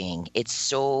rewarding. It's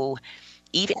so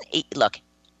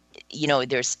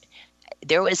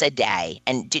there was a day,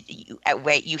 and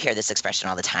you hear this expression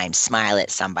all the time, smile at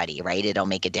somebody, right? It'll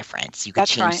make a difference. You could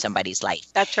change somebody's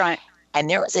life. That's right. And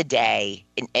there was a day,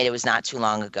 and it was not too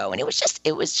long ago, and it was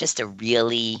just a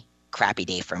really crappy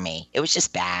day for me. It was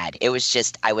just bad. It was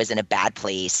just, I was in a bad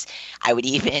place. I would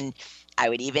even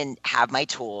have my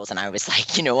tools, and I was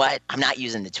like, you know what? I'm not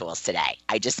using the tools today.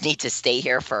 I just need to stay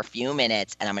here for a few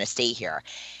minutes, and I'm going to stay here.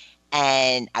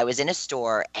 And I was in a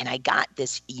store, and I got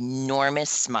this enormous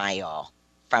smile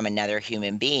from another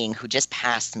human being who just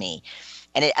passed me.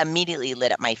 And it immediately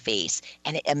lit up my face.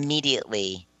 And it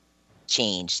immediately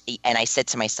changed. And I said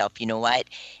to myself, you know what?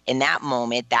 In that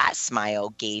moment, that smile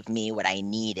gave me what I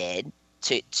needed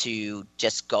to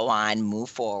just go on, move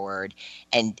forward,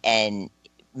 and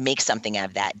make something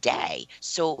of that day.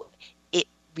 So it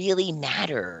really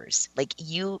matters. Like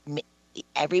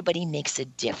everybody makes a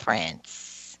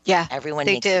difference. Yeah, Everyone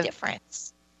they makes a do.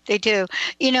 difference. They do.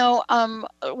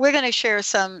 We're going to share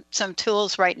some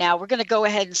tools right now. We're going to go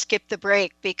ahead and skip the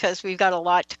break because we've got a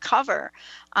lot to cover.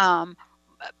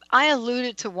 I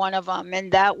alluded to one of them,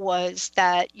 and that was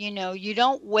that, you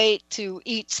don't wait to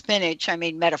eat spinach. I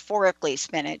mean, metaphorically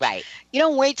spinach. Right. You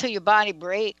don't wait till your body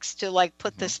breaks to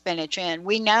put the spinach in.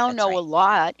 We now That's know right. a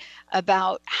lot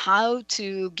about how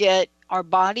to get our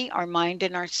body, our mind,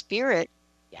 and our spirit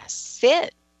Yes.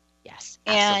 fit. Yes,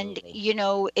 And,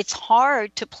 absolutely. it's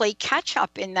hard to play catch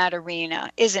up in that arena,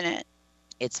 isn't it?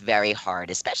 It's very hard,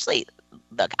 especially,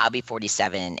 look, I'll be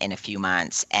 47 in a few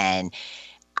months, and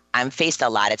I'm faced a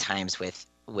lot of times with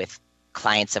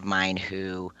clients of mine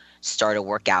who start a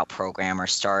workout program or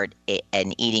start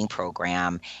an eating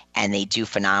program, and they do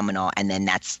phenomenal, and then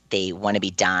they want to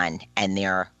be done, and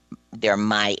they're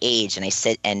my age, and I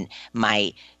sit, and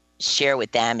my share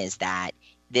with them is that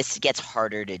this gets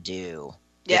harder to do.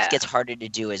 Yeah. It gets harder to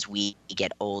do as we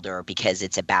get older because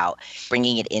it's about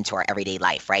bringing it into our everyday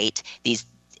life, right?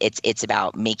 It's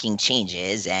about making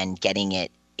changes and getting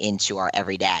it into our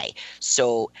everyday.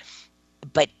 So,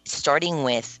 but starting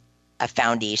with a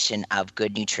foundation of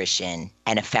good nutrition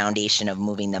and a foundation of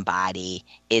moving the body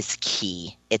is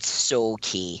key. It's so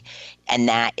key. And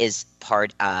that is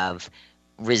part of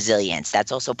resilience.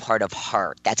 That's also part of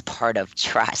heart. That's part of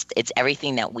trust. It's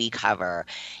everything that we cover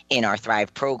in our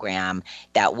Thrive program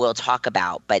that we'll talk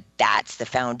about, but that's the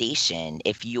foundation.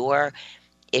 If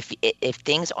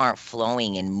things aren't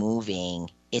flowing and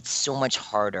moving, it's so much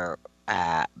harder,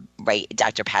 right,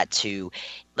 Dr. Pat, to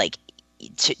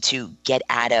get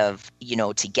out of,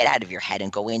 to get out of your head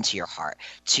and go into your heart,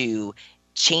 to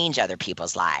change other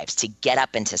people's lives, to get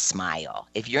up and to smile.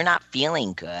 If you're not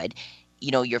feeling good,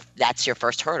 that's your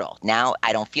first hurdle. Now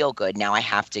I don't feel good. Now I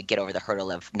have to get over the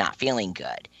hurdle of not feeling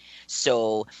good.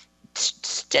 So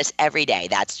just every day,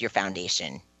 that's your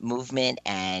foundation: movement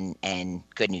and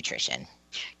good nutrition.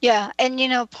 Yeah.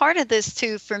 And, part of this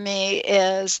too, for me,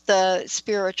 is the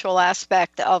spiritual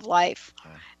aspect of life.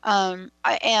 I've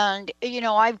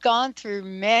gone through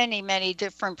many, many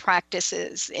different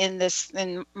practices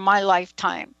in my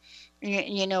lifetime.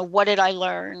 What did I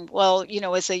learn? Well,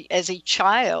 as a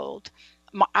child,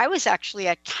 I was actually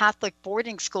at Catholic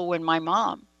boarding school when my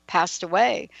mom passed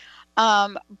away.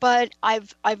 But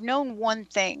I've known one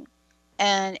thing,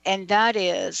 and that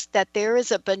is that there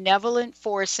is a benevolent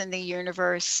force in the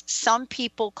universe. Some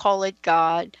people call it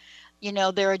God.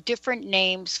 There are different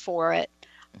names for it.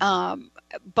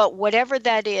 But whatever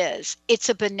that is, it's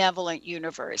a benevolent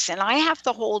universe. And I have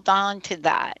to hold on to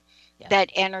that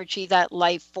energy, that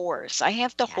life force. I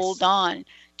have to hold on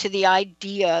to the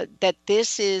idea that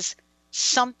this is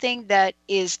something that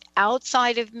is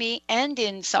outside of me and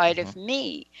inside of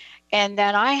me, and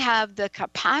that I have the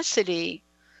capacity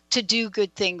to do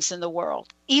good things in the world,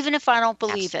 even if I don't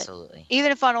believe Absolutely. it.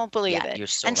 Even if I don't believe it. You're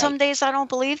so and some right. days I don't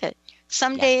believe it.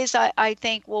 Some days I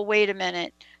think, well, wait a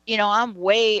minute. I'm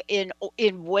way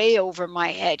way over my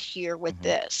head here with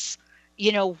this.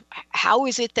 How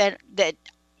is it that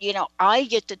I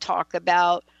get to talk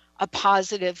about a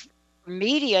positive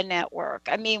media network?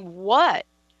 I mean, what?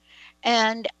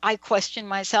 And I question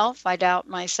myself. I doubt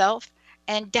myself.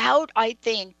 And doubt, I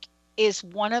think, is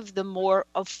one of the more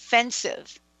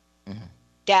offensive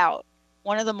doubt,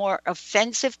 one of the more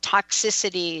offensive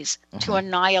toxicities to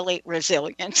annihilate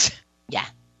resilience.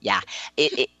 Yeah.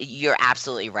 You're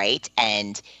absolutely right.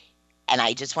 And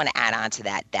I just want to add on to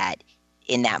that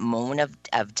in that moment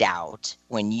of doubt,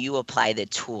 when you apply the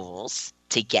tools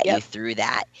to get you through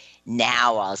that,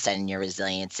 now all of a sudden your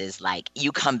resilience is like,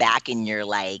 you come back and you're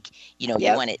like, you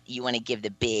want to give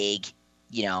the big,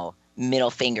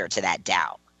 middle finger to that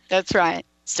doubt. That's right.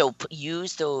 So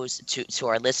use those to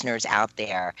our listeners out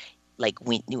there. Like,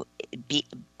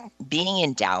 being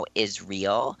in doubt is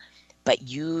real, but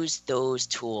use those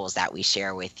tools that we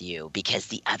share with you, because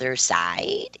the other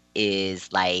side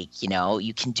is like,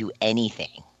 you can do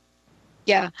anything.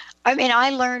 Yeah. I mean, I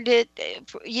learned it,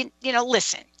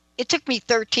 listen, it took me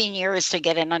 13 years to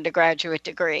get an undergraduate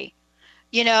degree.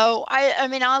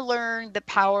 I learned the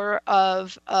power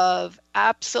of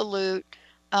absolute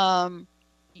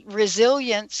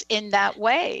resilience in that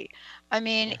way. I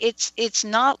mean, it's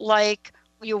not like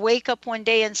you wake up one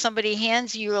day and somebody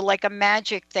hands you like a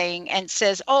magic thing and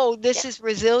says, oh, this is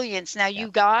resilience. Now you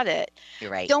got it.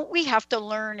 You're right. Don't we have to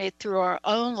learn it through our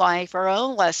own life, our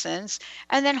own lessons?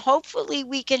 And then hopefully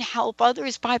we can help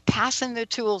others by passing the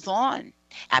tools on.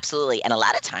 Absolutely. And a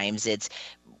lot of times in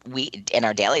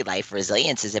our daily life,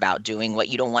 resilience is about doing what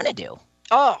you don't want to do.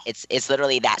 Oh, it's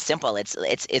literally that simple. It's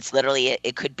literally,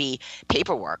 it could be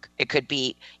paperwork. It could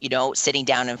be, sitting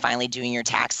down and finally doing your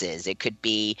taxes. It could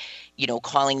be,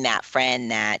 calling that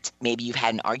friend that maybe you've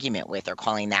had an argument with, or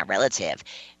calling that relative.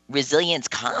 Resilience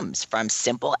comes from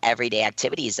simple everyday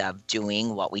activities of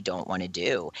doing what we don't want to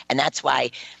do. And that's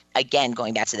why, again,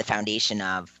 going back to the foundation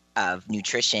of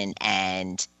nutrition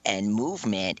and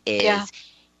movement is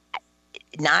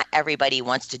not everybody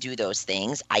wants to do those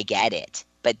things. I get it.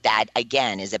 But that,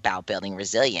 again, is about building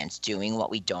resilience, doing what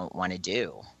we don't want to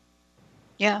do.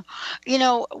 Yeah.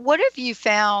 What have you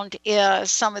found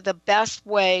is some of the best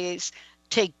ways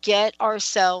to get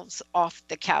ourselves off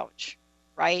the couch,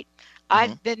 right?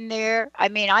 I've been there. I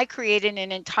mean, I created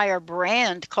an entire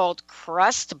brand called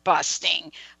Crust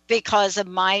Busting because of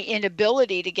my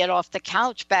inability to get off the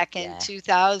couch back in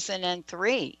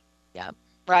 2003. Yeah.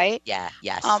 Right? Yeah.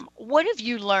 Yes. What have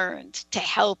you learned to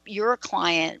help your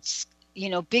clients,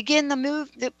 begin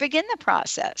the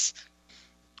process?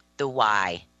 The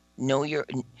why. Know your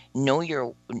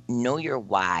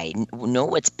why. Know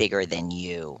what's bigger than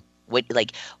you.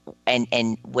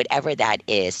 And whatever that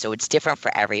is. So it's different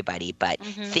for everybody, but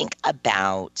think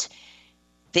about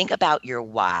your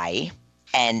why.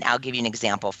 And I'll give you an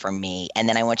example for me, and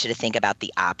then I want you to think about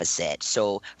the opposite.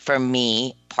 So for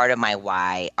me, part of my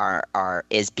why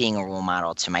is being a role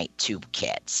model to my 2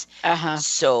 kids.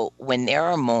 So when there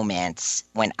are moments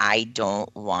when I don't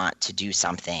want to do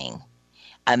something,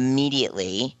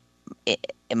 immediately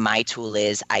my tool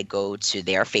is I go to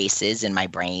their faces in my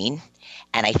brain,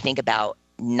 and I think about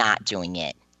not doing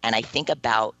it, and I think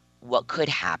about what could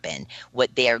happen,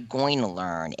 what they are going to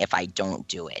learn if I don't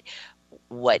do it,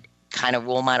 what kind of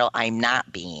role model I'm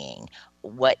not being,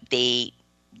 what they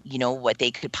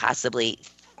could possibly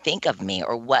think of me,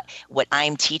 or what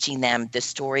I'm teaching them, the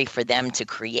story for them to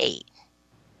create.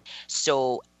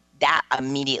 So that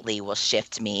immediately will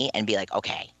shift me and be like,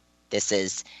 okay,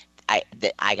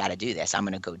 I got to do this. I'm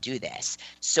going to go do this.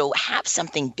 So have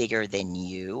something bigger than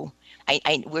you.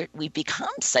 We've become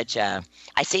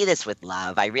I say this with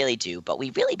love, I really do, but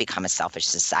we really become a selfish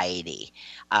society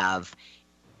of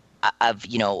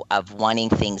wanting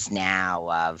things now,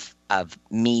 of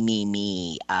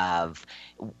me, of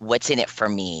what's in it for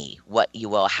me,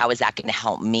 how is that going to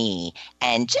help me,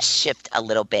 and just shift a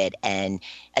little bit. And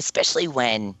especially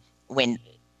when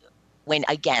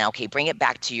again, okay, bring it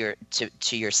back to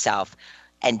yourself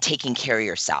and taking care of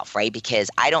yourself, right?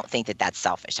 Because I don't think that that's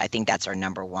selfish. I think that's our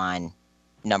number one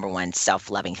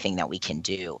self-loving thing that we can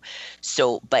do.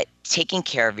 So, but taking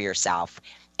care of yourself,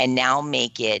 and now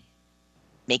make it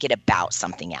about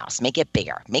something else. Make it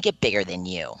bigger than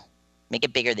you. Make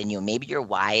it bigger than you. Maybe your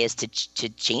why is to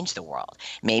change the world.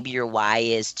 Maybe your why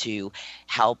is to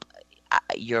help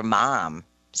your mom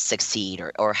succeed,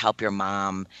 or help your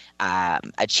mom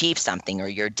achieve something, or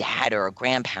your dad or a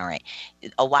grandparent.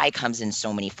 A why comes in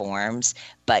so many forms,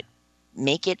 but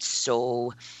make it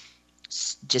so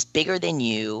just bigger than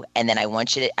you. And then I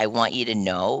want you to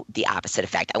know the opposite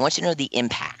effect. I want you to know the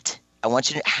impact. I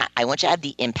want you to have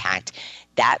the impact,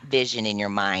 that vision in your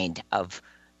mind of,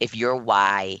 if your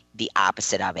why, the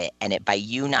opposite of it, and by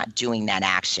you not doing that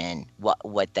action,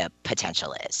 what the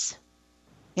potential is.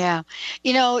 Yeah.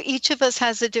 Each of us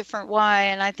has a different why,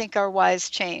 and I think our whys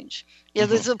change.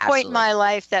 There's a point in my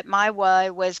life that my why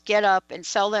was get up and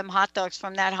sell them hot dogs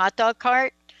from that hot dog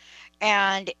cart.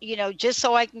 And, just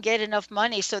so I can get enough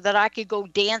money so that I could go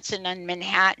dancing in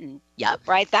Manhattan. Yep.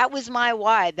 Right. That was my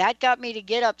why. That got me to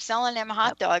get up selling them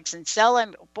hot dogs and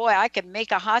selling. Boy, I could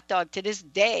make a hot dog to this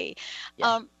day.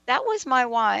 Yeah. That was my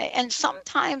why. And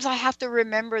sometimes I have to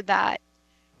remember that,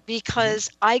 because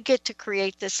I get to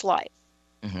create this life.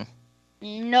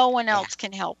 No one else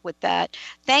can help with that.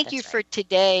 Thank you for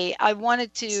today. I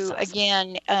wanted to,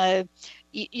 again,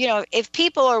 if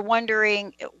people are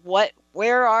wondering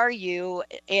where are you,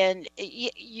 and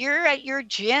you're at your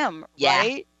gym,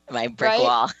 right? My brick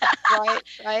wall. Right.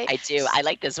 I do. I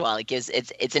like this wall.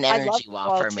 It's an energy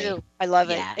wall for me. Too. I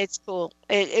love it. It's cool.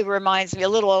 It reminds me a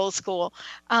little old school.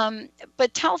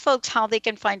 But tell folks how they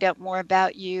can find out more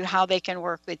about you, how they can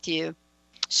work with you.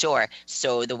 Sure.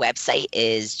 So the website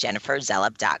is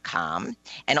jenniferzelop.com.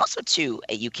 And also, too,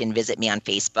 you can visit me on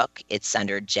Facebook. It's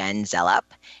under Jen Zelop.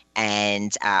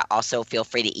 And also feel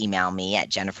free to email me at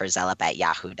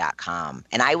jenniferzelop@yahoo.com.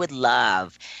 And I would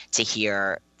love to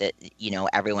hear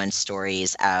everyone's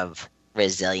stories of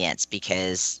resilience,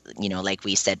 because, like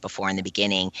we said before in the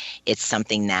beginning, it's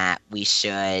something that we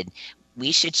should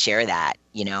share that,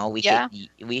 we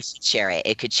should share it.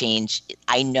 It could change.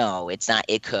 I know it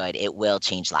will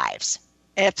change lives.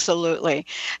 Absolutely.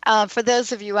 For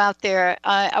those of you out there,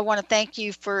 I want to thank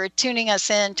you for tuning us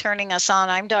in, turning us on.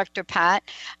 I'm Dr. Pat.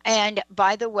 And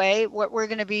by the way, what we're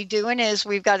going to be doing is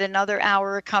we've got another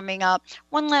hour coming up.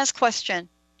 One last question.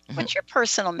 What's your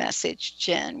personal message,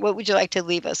 Jen? What would you like to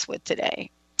leave us with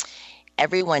today?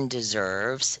 Everyone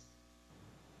deserves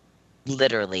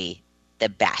literally the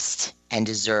best and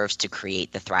deserves to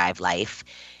create the Thrive life.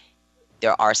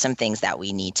 There are some things that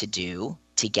we need to do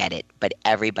to get it, but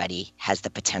everybody has the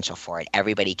potential for it.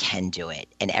 Everybody can do it,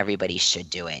 and everybody should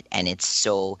do it. And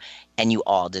and you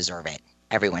all deserve it.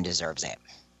 Everyone deserves it.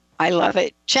 I love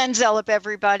it. Jen Zelop,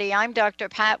 everybody. I'm Dr.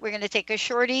 Pat. We're going to take a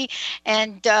shorty.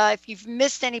 And if you've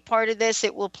missed any part of this,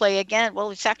 it will play again.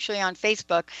 Well, it's actually on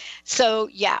Facebook. So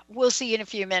yeah, we'll see you in a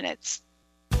few minutes.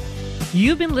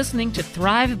 You've been listening to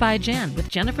Thrive by Jen with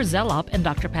Jennifer Zelop and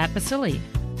Dr. Pat Basili.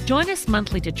 Join us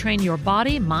monthly to train your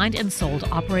body, mind, and soul to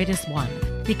operate as one.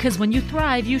 Because when you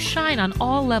thrive, you shine on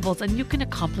all levels and you can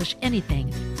accomplish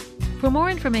anything. For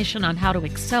more information on how to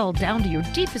excel down to your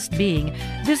deepest being,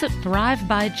 visit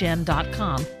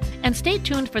thrivebyjen.com and stay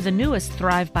tuned for the newest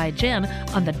Thrive by Jen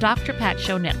on the Dr. Pat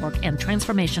Show Network and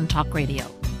Transformation Talk Radio.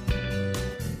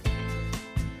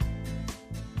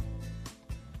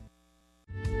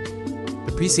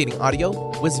 The preceding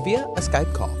audio was via a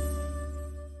Skype call.